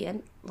gonna like the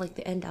end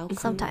outcome.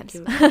 Sometimes.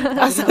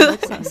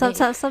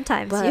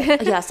 Sometimes.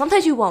 But yeah,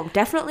 sometimes you won't.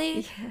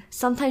 Definitely.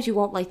 Sometimes you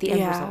won't like the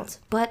end results.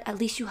 But at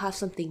least you have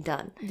something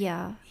done.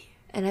 Yeah.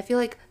 And I feel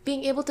like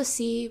being able to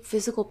see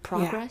physical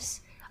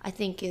progress, I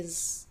think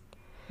is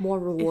more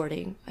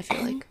rewarding, I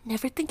feel like.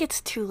 Never think it's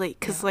too late,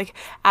 because like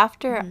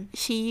after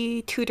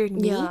she tutored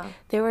me, Yeah.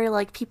 there were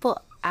like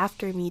people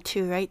after me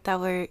too, right, that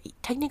were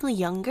technically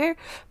younger,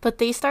 but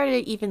they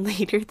started even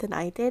later than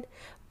I did,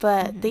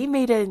 but they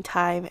made it in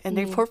time, and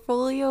their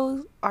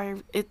portfolios are,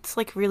 it's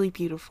like really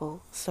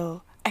beautiful.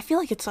 So I feel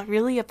like it's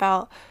really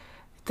about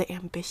the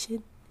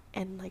ambition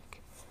and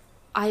like,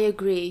 I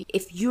agree.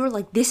 If you're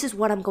like, this is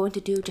what I'm going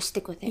to do, just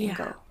stick with it and Yeah.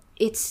 go.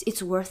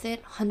 It's worth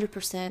it,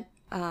 100%.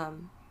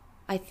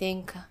 I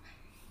think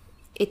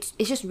it's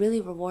just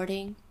really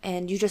rewarding,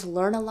 and you just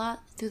learn a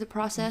lot through the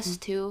process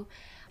too.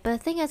 But the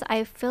thing is,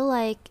 I feel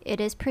like it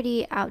is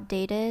pretty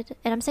outdated.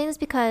 And I'm saying this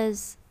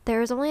because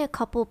there's only a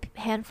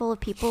handful of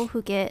people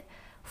who get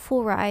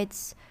full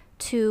rides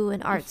to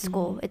an art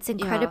school. It's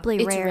incredibly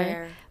it's rare.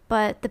 rare.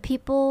 But the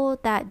people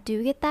that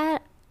do get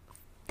that,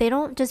 they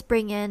don't just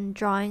bring in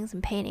drawings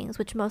and paintings,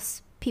 which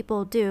most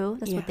people do.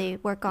 That's what they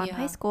work on in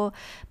high school.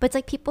 But it's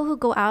like people who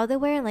go out of their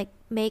way and like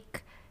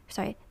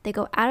they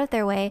go out of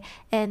their way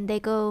and they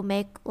go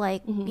make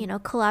like, you know,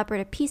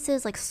 collaborative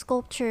pieces like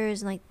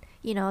sculptures, and like,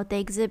 you know, they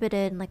exhibit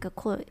it in like a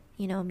cool,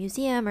 you know,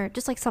 museum or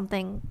just like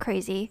something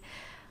crazy.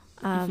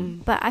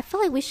 But I feel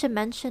like we should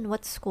mention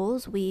what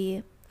schools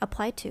we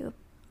apply to,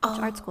 which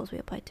art schools we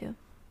apply to.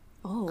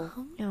 Oh.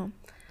 Yeah.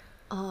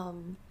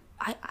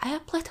 I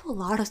applied to a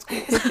lot of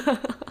schools.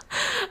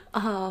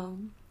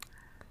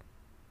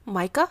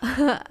 Micah?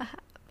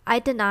 I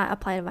did not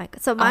apply to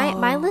Micah. So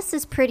my list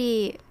is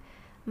pretty.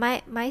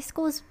 My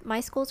schools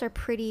are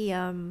pretty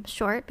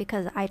short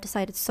because I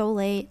decided so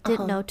late,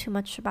 didn't know too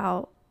much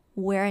about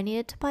where I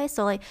needed to apply.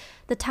 So like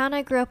the town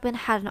I grew up in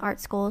had an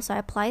art school, so I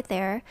applied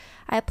there.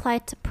 I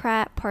applied to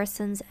Pratt,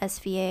 Parsons,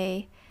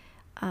 SVA,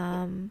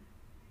 and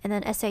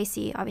then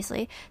SAC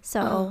obviously.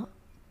 So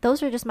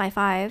those are just my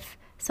 5.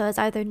 So it's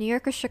either New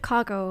York or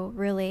Chicago,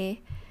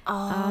 really.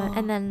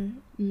 And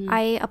then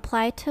I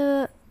applied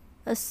to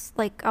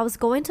I was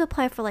going to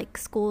apply for like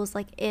schools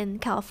like in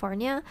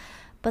California,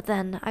 but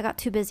then I got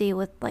too busy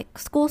with like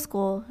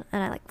school,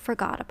 and I like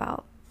forgot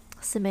about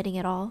submitting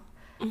it all.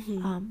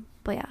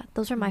 But yeah,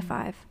 those are my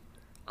 5.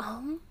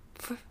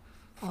 For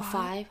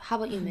 5. How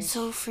about you, Mitch?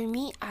 So for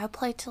me, I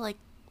applied to like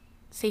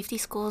safety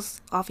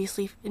schools,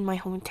 obviously in my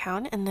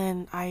hometown, and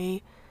then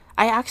I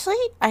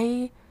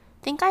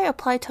think I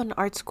applied to an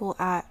art school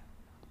at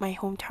my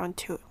hometown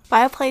too. But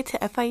I applied to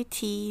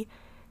FIT,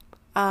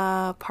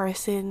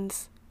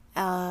 Parsons,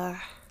 I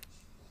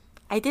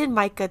did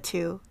Micah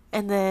too,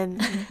 and then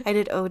I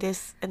did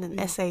Otis, and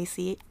then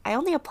SAC. I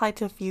only applied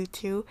to a few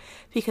too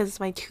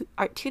because my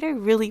art tutor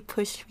really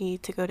pushed me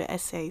to go to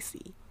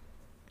SAC.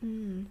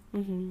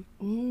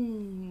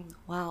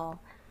 Wow.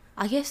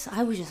 I guess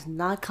I was just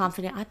not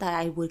confident. I thought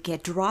I would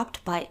get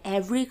dropped by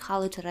every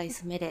college that I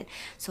submitted.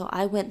 So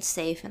I went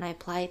safe and I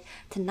applied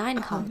to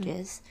 9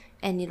 colleges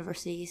and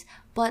universities.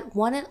 But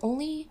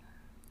only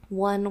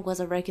one was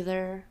a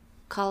regular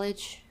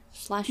college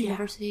 /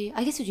 university.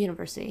 I guess it was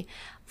university.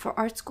 For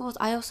art schools,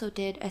 I also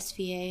did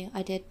SVA.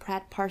 I did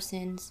Pratt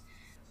Parsons.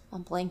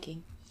 I'm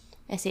blanking.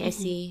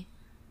 SASC,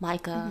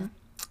 Micah.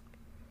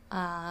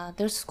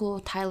 There's a school,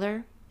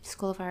 Tyler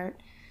School of Art.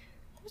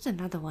 There's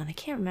another one. I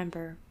can't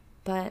remember.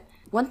 But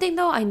one thing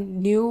though I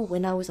knew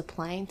when I was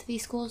applying to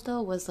these schools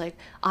though was like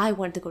I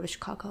wanted to go to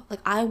Chicago.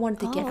 Like I wanted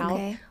to get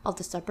out of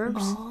the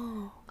suburbs.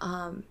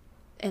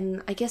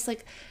 And I guess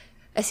like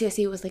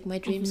SCSC was like my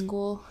dream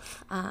school.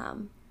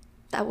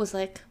 That was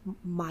like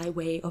my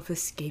way of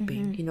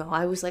escaping. You know,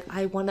 I was like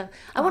I wanna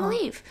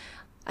leave.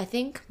 I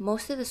think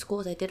most of the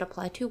schools I did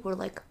apply to were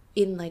like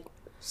in like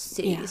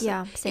cities.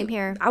 Yeah, same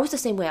here. I was the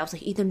same way. I was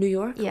like either New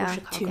York or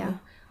Chicago. Yeah.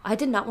 I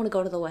did not want to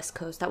go to the West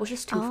Coast. That was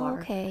just too far.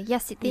 Okay.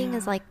 Yes, the thing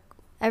is like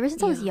ever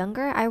since I was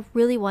younger, I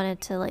really wanted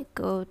to like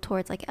go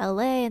towards like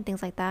LA and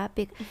things like that.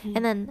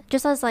 And then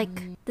just as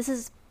like this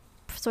is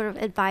sort of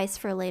advice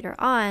for later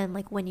on,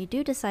 like when you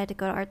do decide to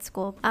go to art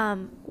school,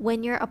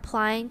 when you're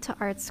applying to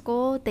art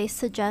school, they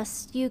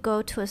suggest you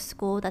go to a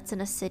school that's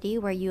in a city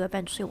where you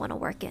eventually want to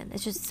work in.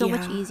 It's just so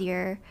much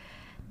easier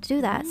to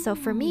do that. So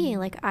for me,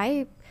 like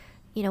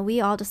we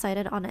all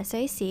decided on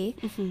SAC.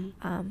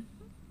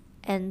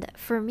 And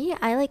for me,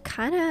 I like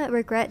kind of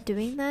regret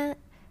doing that.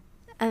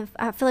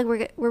 I feel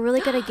like we're really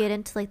gonna get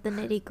into like the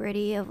nitty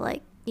gritty of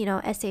like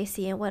SAC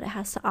and what it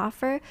has to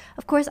offer.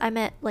 Of course, I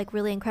met like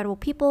really incredible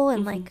people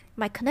and like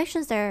my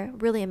connections there are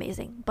really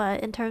amazing.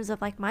 But in terms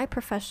of like my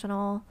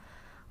professional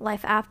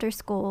life after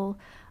school,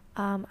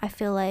 I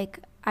feel like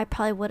I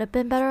probably would have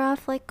been better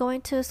off like going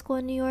to a school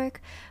in New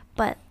York.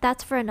 But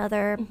that's for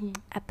another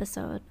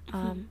episode.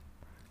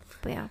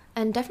 But yeah.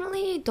 And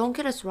definitely don't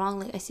get us wrong,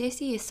 like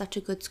SCSC is such a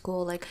good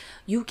school. Like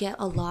you get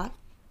a lot,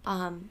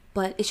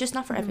 but it's just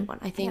not for everyone.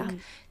 I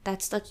think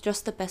that's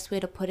just the best way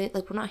to put it.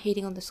 Like we're not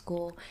hating on the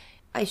school.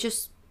 It's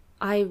just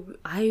I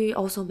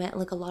also met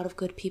like a lot of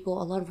good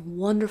people, a lot of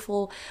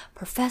wonderful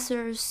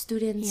professors,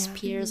 students,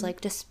 peers,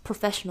 like just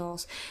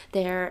professionals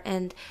there.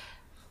 And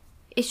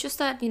it's just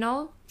that,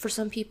 for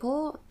some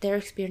people their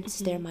experiences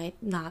there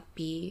might not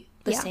be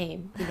the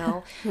same,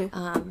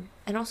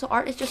 and also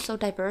art is just so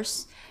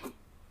diverse.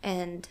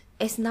 and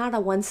it's not a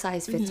one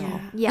size fits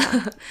all.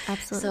 Yeah,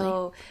 absolutely.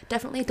 So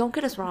definitely don't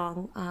get us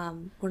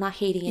wrong. We're not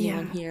hating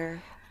anyone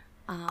here.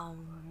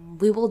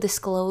 We will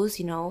disclose,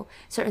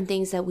 certain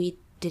things that we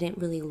didn't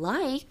really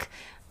like,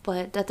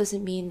 but that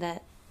doesn't mean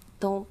that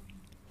don't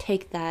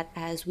take that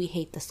as we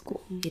hate the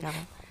school,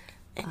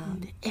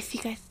 And if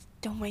you guys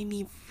don't mind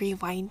me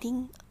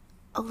rewinding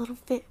a little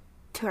bit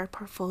to our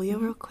portfolio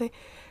real quick,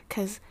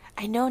 because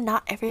I know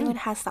not everyone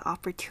has the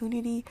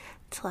opportunity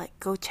to like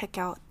go check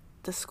out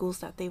the schools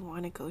that they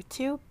want to go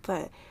to,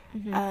 but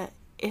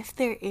if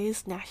there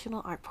is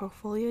National Art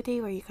Portfolio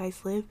Day where you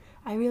guys live,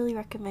 I really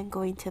recommend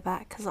going to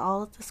that, because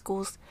all of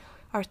the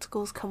art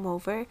schools come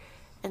over,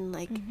 and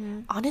like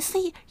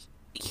honestly,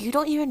 you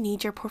don't even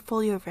need your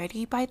portfolio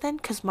ready by then,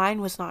 because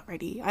mine was not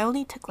ready. I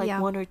only took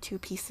like one or two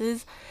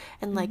pieces,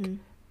 and like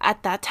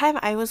at that time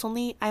I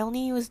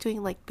only was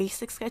doing like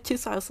basic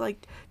sketches, so I was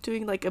like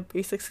doing like a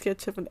basic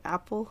sketch of an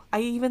apple. I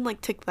even like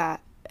took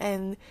that,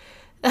 and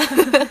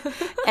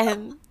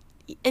and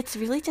it's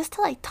really just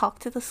to like talk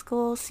to the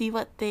school, see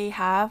what they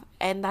have,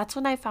 and that's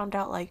when I found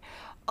out like,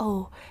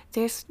 oh,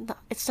 it's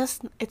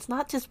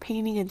not just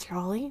painting and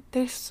drawing.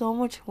 There's so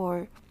much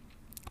more.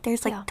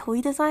 There's like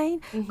toy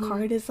design,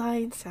 car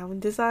design,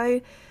 sound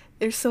design.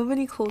 There's so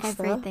many cool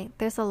Everything. stuff.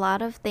 There's a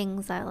lot of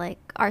things that like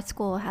art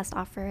school has to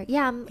offer.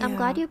 Yeah, I'm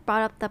glad you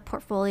brought up the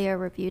portfolio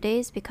review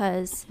days,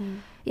 because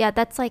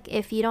that's like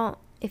if you don't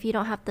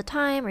have the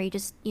time, or you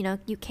just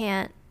you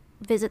can't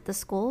visit the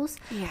schools.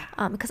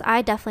 Because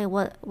I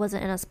definitely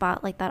wasn't in a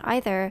spot like that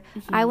either.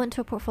 I went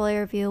to a portfolio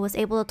review, was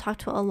able to talk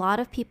to a lot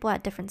of people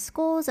at different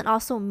schools, and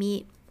also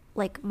meet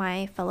like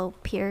my fellow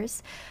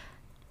peers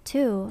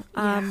too.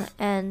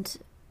 And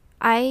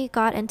I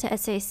got into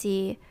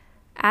SAC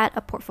at a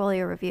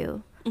portfolio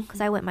review,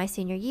 because I went my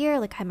senior year,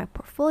 like I had my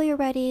portfolio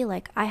ready,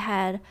 like I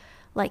had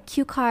like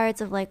cue cards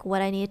of like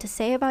what I needed to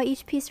say about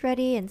each piece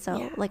ready, and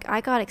so like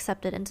I got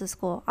accepted into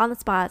school on the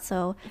spot.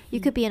 So you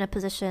could be in a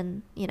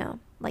position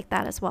like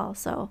that as well,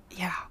 so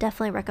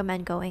definitely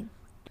recommend going.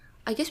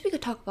 I guess we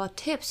could talk about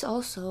tips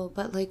also,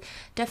 but like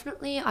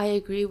definitely I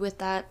agree with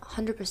that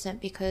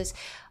 100%, because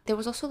there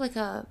was also like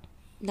a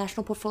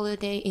National Portfolio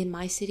Day in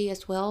my city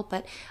as well,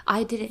 but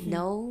I didn't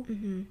know.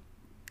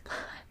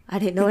 I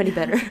didn't know any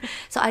better.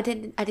 So I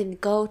didn't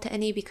go to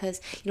any,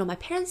 because my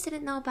parents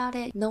didn't know about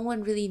it. No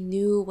one really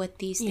knew what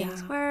these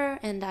things were,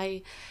 and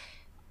I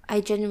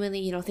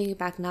genuinely, thinking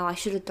back now, I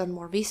should have done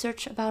more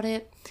research about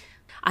it.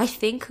 I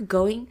think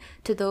going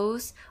to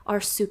those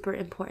are super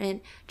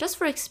important, just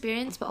for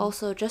experience, but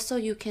also just so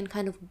you can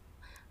kind of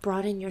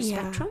broaden your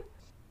spectrum.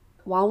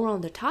 While we're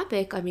on the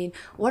topic, I mean,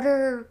 what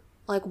are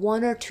like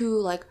one or two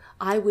like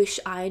I wish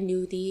I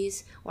knew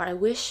these, or I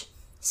wish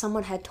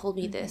someone had told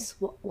me this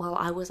while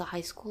I was a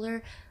high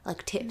schooler,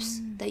 like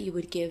tips that you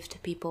would give to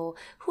people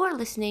who are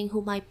listening,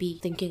 who might be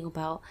thinking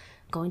about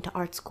going to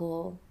art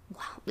school?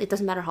 Wow, it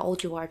doesn't matter how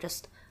old you are,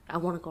 just I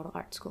want to go to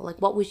art school.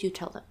 Like, what would you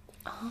tell them?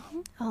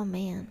 Oh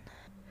man.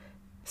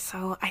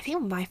 So I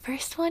think my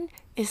first one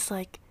is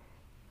like,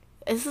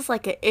 this is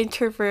like an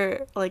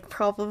introvert like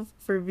problem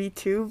for me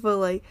too, but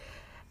like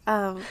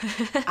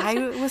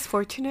I was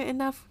fortunate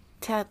enough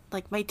to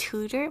like my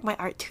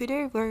art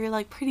tutor, we're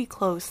like pretty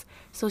close,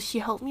 so she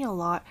helped me a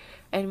lot,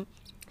 and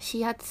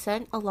she had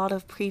sent a lot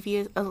of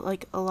previous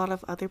like a lot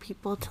of other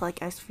people to like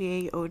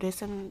SVA,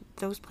 Otis, and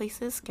those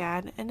places,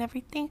 SCAD and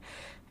everything,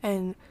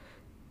 and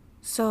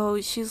so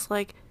she's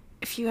like,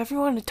 if you ever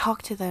want to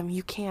talk to them,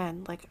 you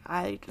can, like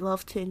I'd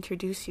love to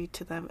introduce you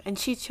to them, and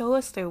she'd show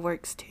us their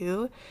works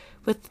too,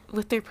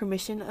 with their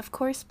permission of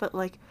course, but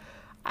like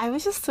I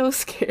was just so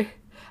scared.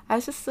 I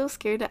was just so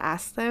scared to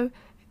ask them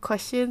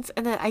questions,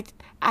 and then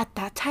at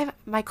that time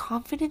my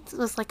confidence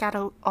was like at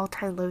an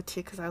all-time low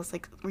too, because I was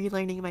like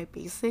relearning my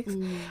basics.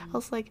 I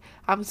was like,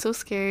 I'm so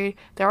scared,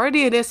 they're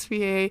already in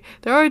SVA,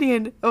 they're already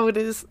in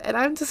Otis, and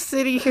I'm just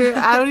sitting here.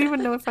 I don't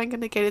even know if I'm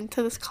gonna get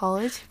into this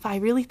college, but I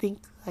really think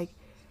like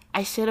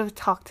I should have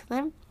talked to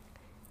them.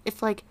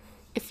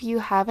 If you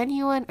have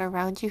anyone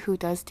around you who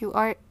does do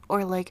art,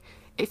 or like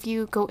if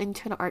you go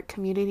into an art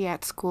community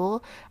at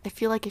school, I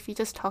feel like if you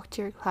just talk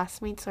to your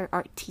classmates or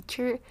art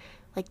teacher,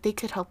 like they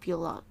could help you a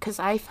lot. Because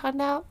I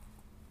found out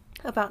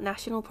about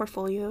National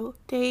Portfolio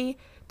Day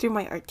through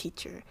my art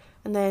teacher,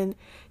 and then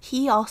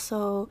he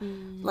also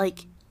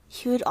like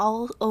he would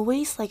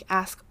always like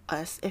ask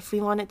us if we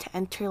wanted to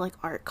enter like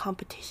art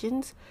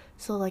competitions.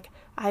 So like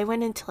I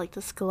went into like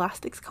the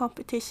scholastics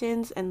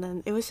competitions, and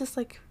then it was just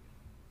like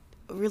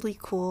really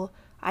cool.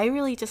 I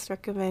really just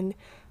recommend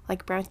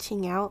like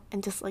branching out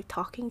and just like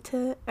talking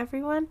to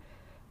everyone,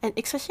 and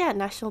especially at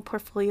National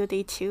Portfolio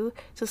Day too,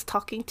 just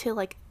talking to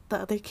like the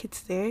other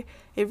kids there,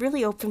 it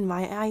really opened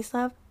my eyes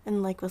up,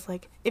 and like was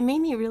like, it made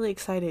me really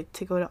excited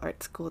to go to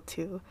art school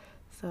too.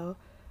 So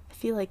I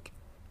feel like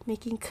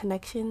making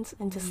connections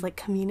and just like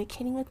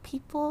communicating with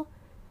people,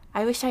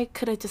 I wish I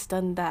could have just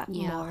done that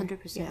more.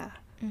 100%. Yeah.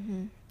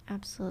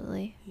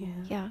 Absolutely.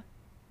 Yeah.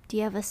 Do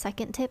you have a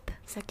second tip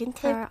Second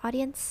for tip, our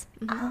audience?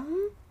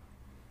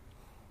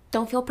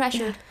 Don't feel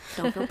pressured.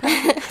 Don't feel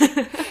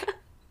pressured.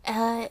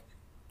 I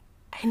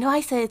know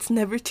I said it's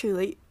never too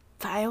late,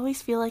 But I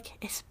always feel like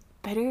it's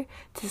better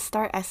to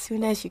start as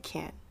soon as you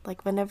can,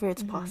 like whenever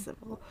it's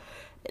possible.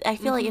 I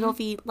feel like it'll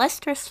be less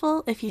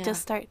stressful if you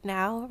just start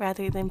now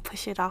rather than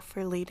push it off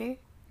for later.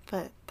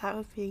 But that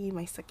would be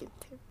my second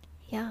tip.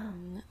 Yeah.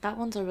 That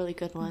one's a really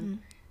good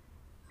one.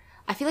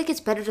 I feel like it's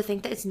better to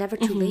think that it's never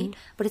too late,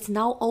 but it's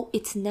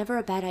never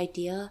a bad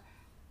idea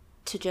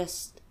to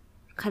just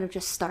kind of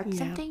just start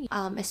something,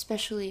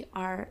 especially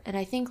art. And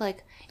I think,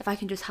 like, if I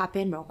can just hop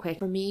in real quick,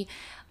 for me,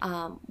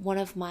 one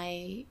of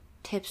my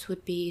tips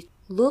would be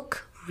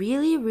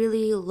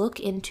really look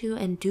into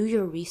and do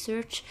your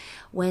research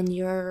when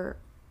you're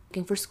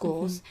looking for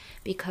schools,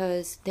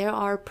 because there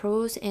are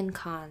pros and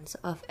cons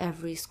of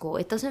every school.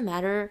 It doesn't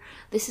matter.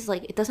 This is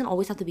like, it doesn't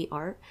always have to be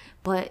art,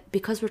 but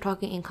because we're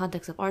talking in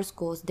context of art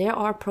schools, there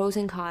are pros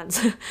and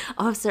cons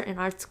of certain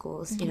art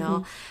schools, you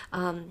know.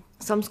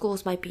 Some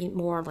schools might be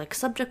more like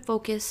subject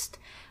focused,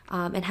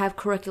 and have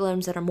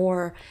curriculums that are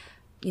more,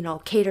 you know,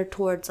 catered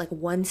towards like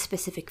one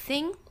specific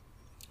thing.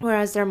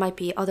 Whereas there might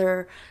be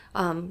other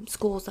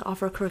schools that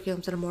offer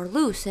curriculums that are more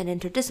loose and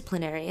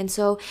interdisciplinary. And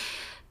so,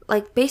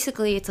 like,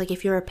 basically, it's like,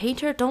 if you're a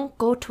painter, don't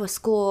go to a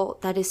school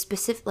that is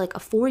specific, like a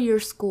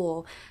 4-year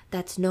school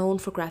that's known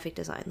for graphic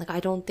design. Like, I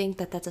don't think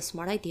that that's a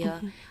smart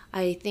idea.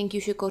 I think you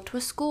should go to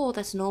a school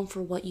that's known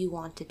for what you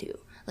want to do.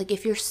 Like,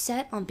 if you're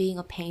set on being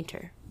a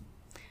painter,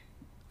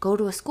 go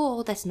to a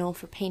school that's known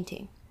for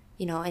painting.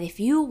 You know, and if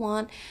you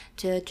want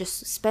to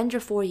just spend your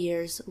 4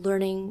 years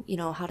learning, you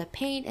know, how to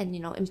paint and,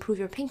 you know, improve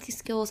your painting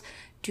skills,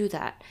 do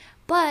that.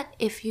 But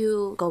if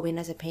you go in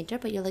as a painter,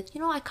 but you're like,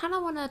 you know, I kind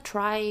of want to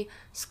try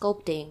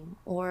sculpting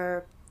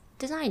or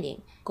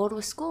designing, go to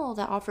a school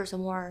that offers a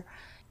more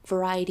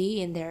variety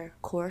in their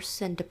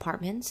course and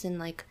departments, and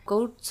like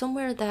go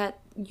somewhere that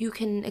you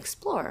can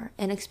explore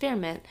and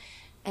experiment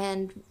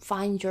and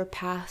find your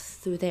path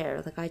through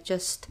there. Like, I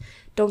just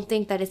don't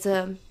think that it's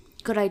a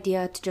good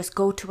idea to just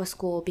go to a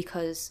school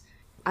because,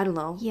 I don't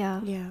know,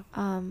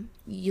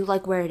 you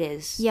like where it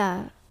is.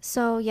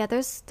 So yeah,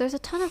 there's a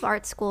ton of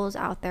art schools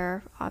out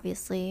there,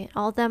 obviously.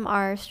 All of them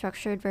are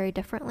structured very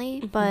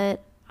differently,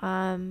 but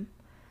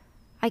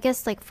I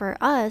guess, like, for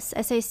us,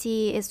 SAC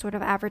is sort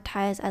of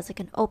advertised as like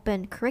an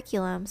open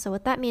curriculum. So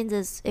what that means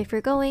is, if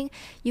you're going,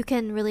 you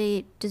can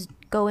really just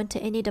go into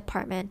any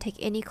department, take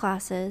any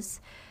classes,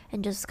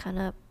 and just kind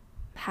of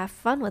have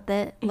fun with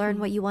it, learn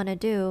what you want to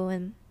do,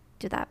 and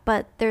do that.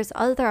 But there's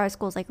other art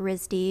schools like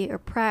RISD or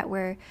Pratt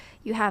where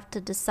you have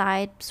to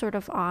decide sort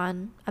of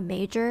on a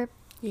major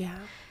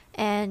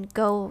and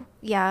go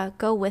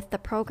with the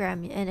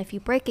program. And if you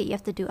break it, you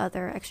have to do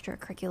other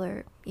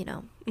extracurricular, you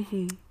know,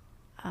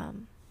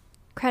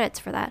 credits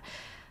for that.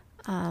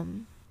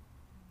 And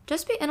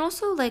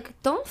also, like,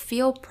 don't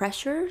feel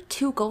pressure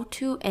to go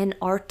to an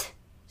art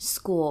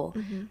school.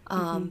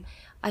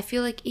 I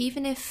feel like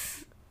even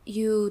if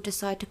you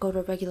decide to go to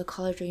a regular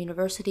college or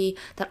university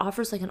that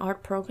offers like an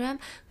art program,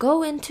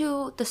 go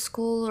into the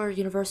school or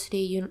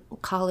university,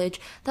 college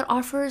that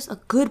offers a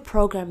good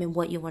program in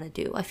what you want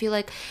to do. I feel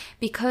like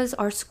because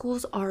our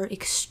schools are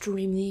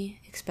extremely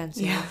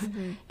expensive,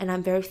 and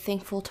I'm very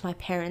thankful to my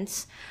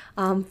parents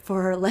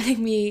for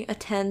letting me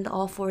attend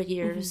all 4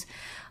 years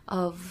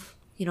of,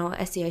 you know,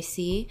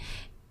 SEIC.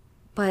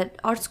 But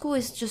art school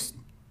is just,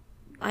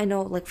 I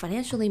know, like,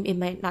 financially it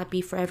might not be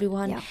for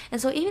everyone.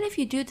 And so even if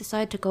you do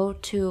decide to go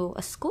to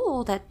a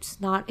school that's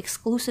not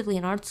exclusively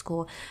an art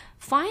school,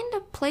 find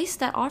a place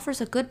that offers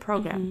a good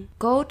program.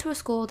 Go to a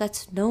school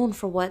that's known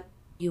for what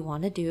you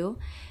want to do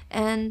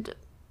and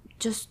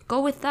just go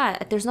with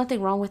that. There's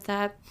nothing wrong with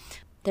that.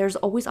 There's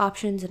always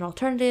options and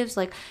alternatives.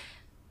 Like,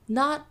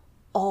 not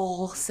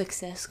all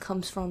success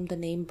comes from the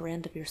name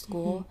brand of your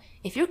school.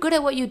 If you're good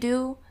at what you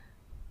do,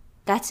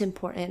 that's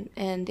important.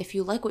 And if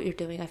you like what you're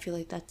doing, I feel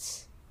like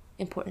that's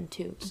important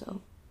too.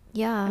 So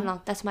I don't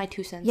know, that's my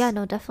 2 cents.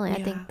 No, definitely.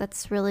 I think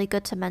that's really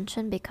good to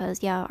mention,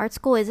 because art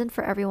school isn't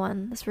for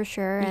everyone, that's for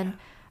sure. And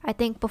I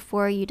think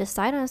before you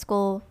decide on a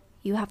school,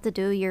 you have to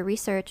do your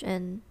research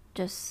and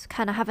just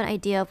kind of have an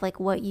idea of like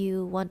what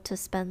you want to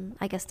spend,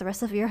 I guess, the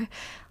rest of your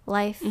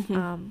life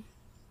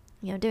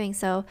you know, doing.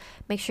 So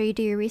make sure you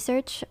do your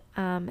research,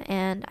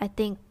 and I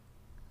think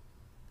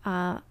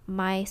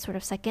my sort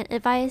of second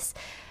advice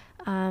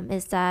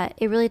is that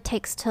it really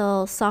takes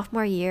till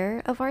sophomore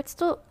year of art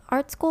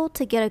school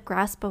to get a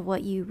grasp of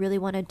what you really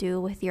want to do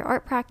with your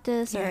art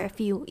practice, or if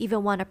you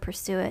even want to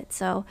pursue it.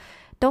 So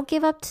don't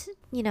give up,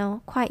 you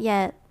know, quite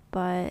yet.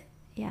 But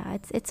yeah,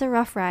 it's a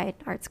rough ride,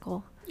 art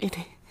school. It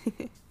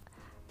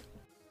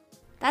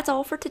That's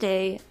all for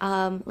today.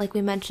 Like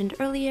we mentioned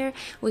earlier,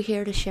 we're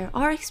here to share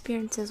our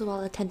experiences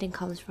while attending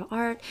college for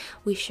art.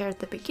 We shared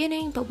the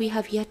beginning, but we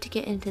have yet to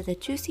get into the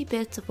juicy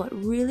bits of what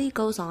really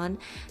goes on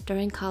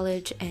during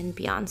college and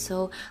beyond.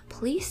 So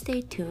please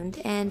stay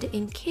tuned. And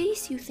in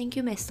case you think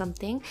you missed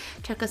something,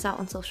 check us out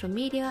on social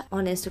media,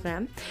 on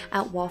Instagram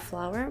at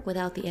wallflower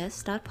without the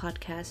s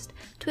 .podcast,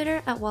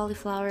 Twitter at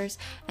wallyflowers,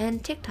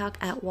 and TikTok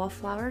at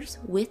wallflowers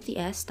with the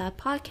s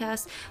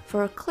 .podcast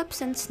for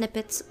clips and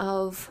snippets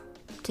of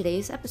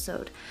today's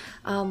episode.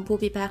 We'll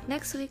be back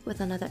next week with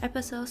another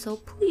episode, so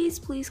please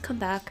come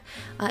back.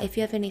 If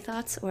you have any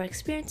thoughts or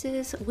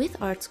experiences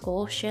with art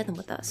school, share them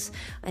with us.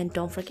 And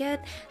don't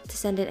forget to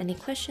send in any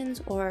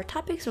questions or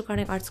topics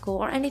regarding art school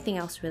or anything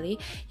else really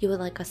you would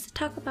like us to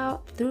talk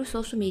about through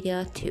social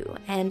media too.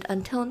 And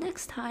until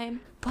next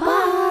time,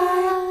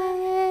 bye!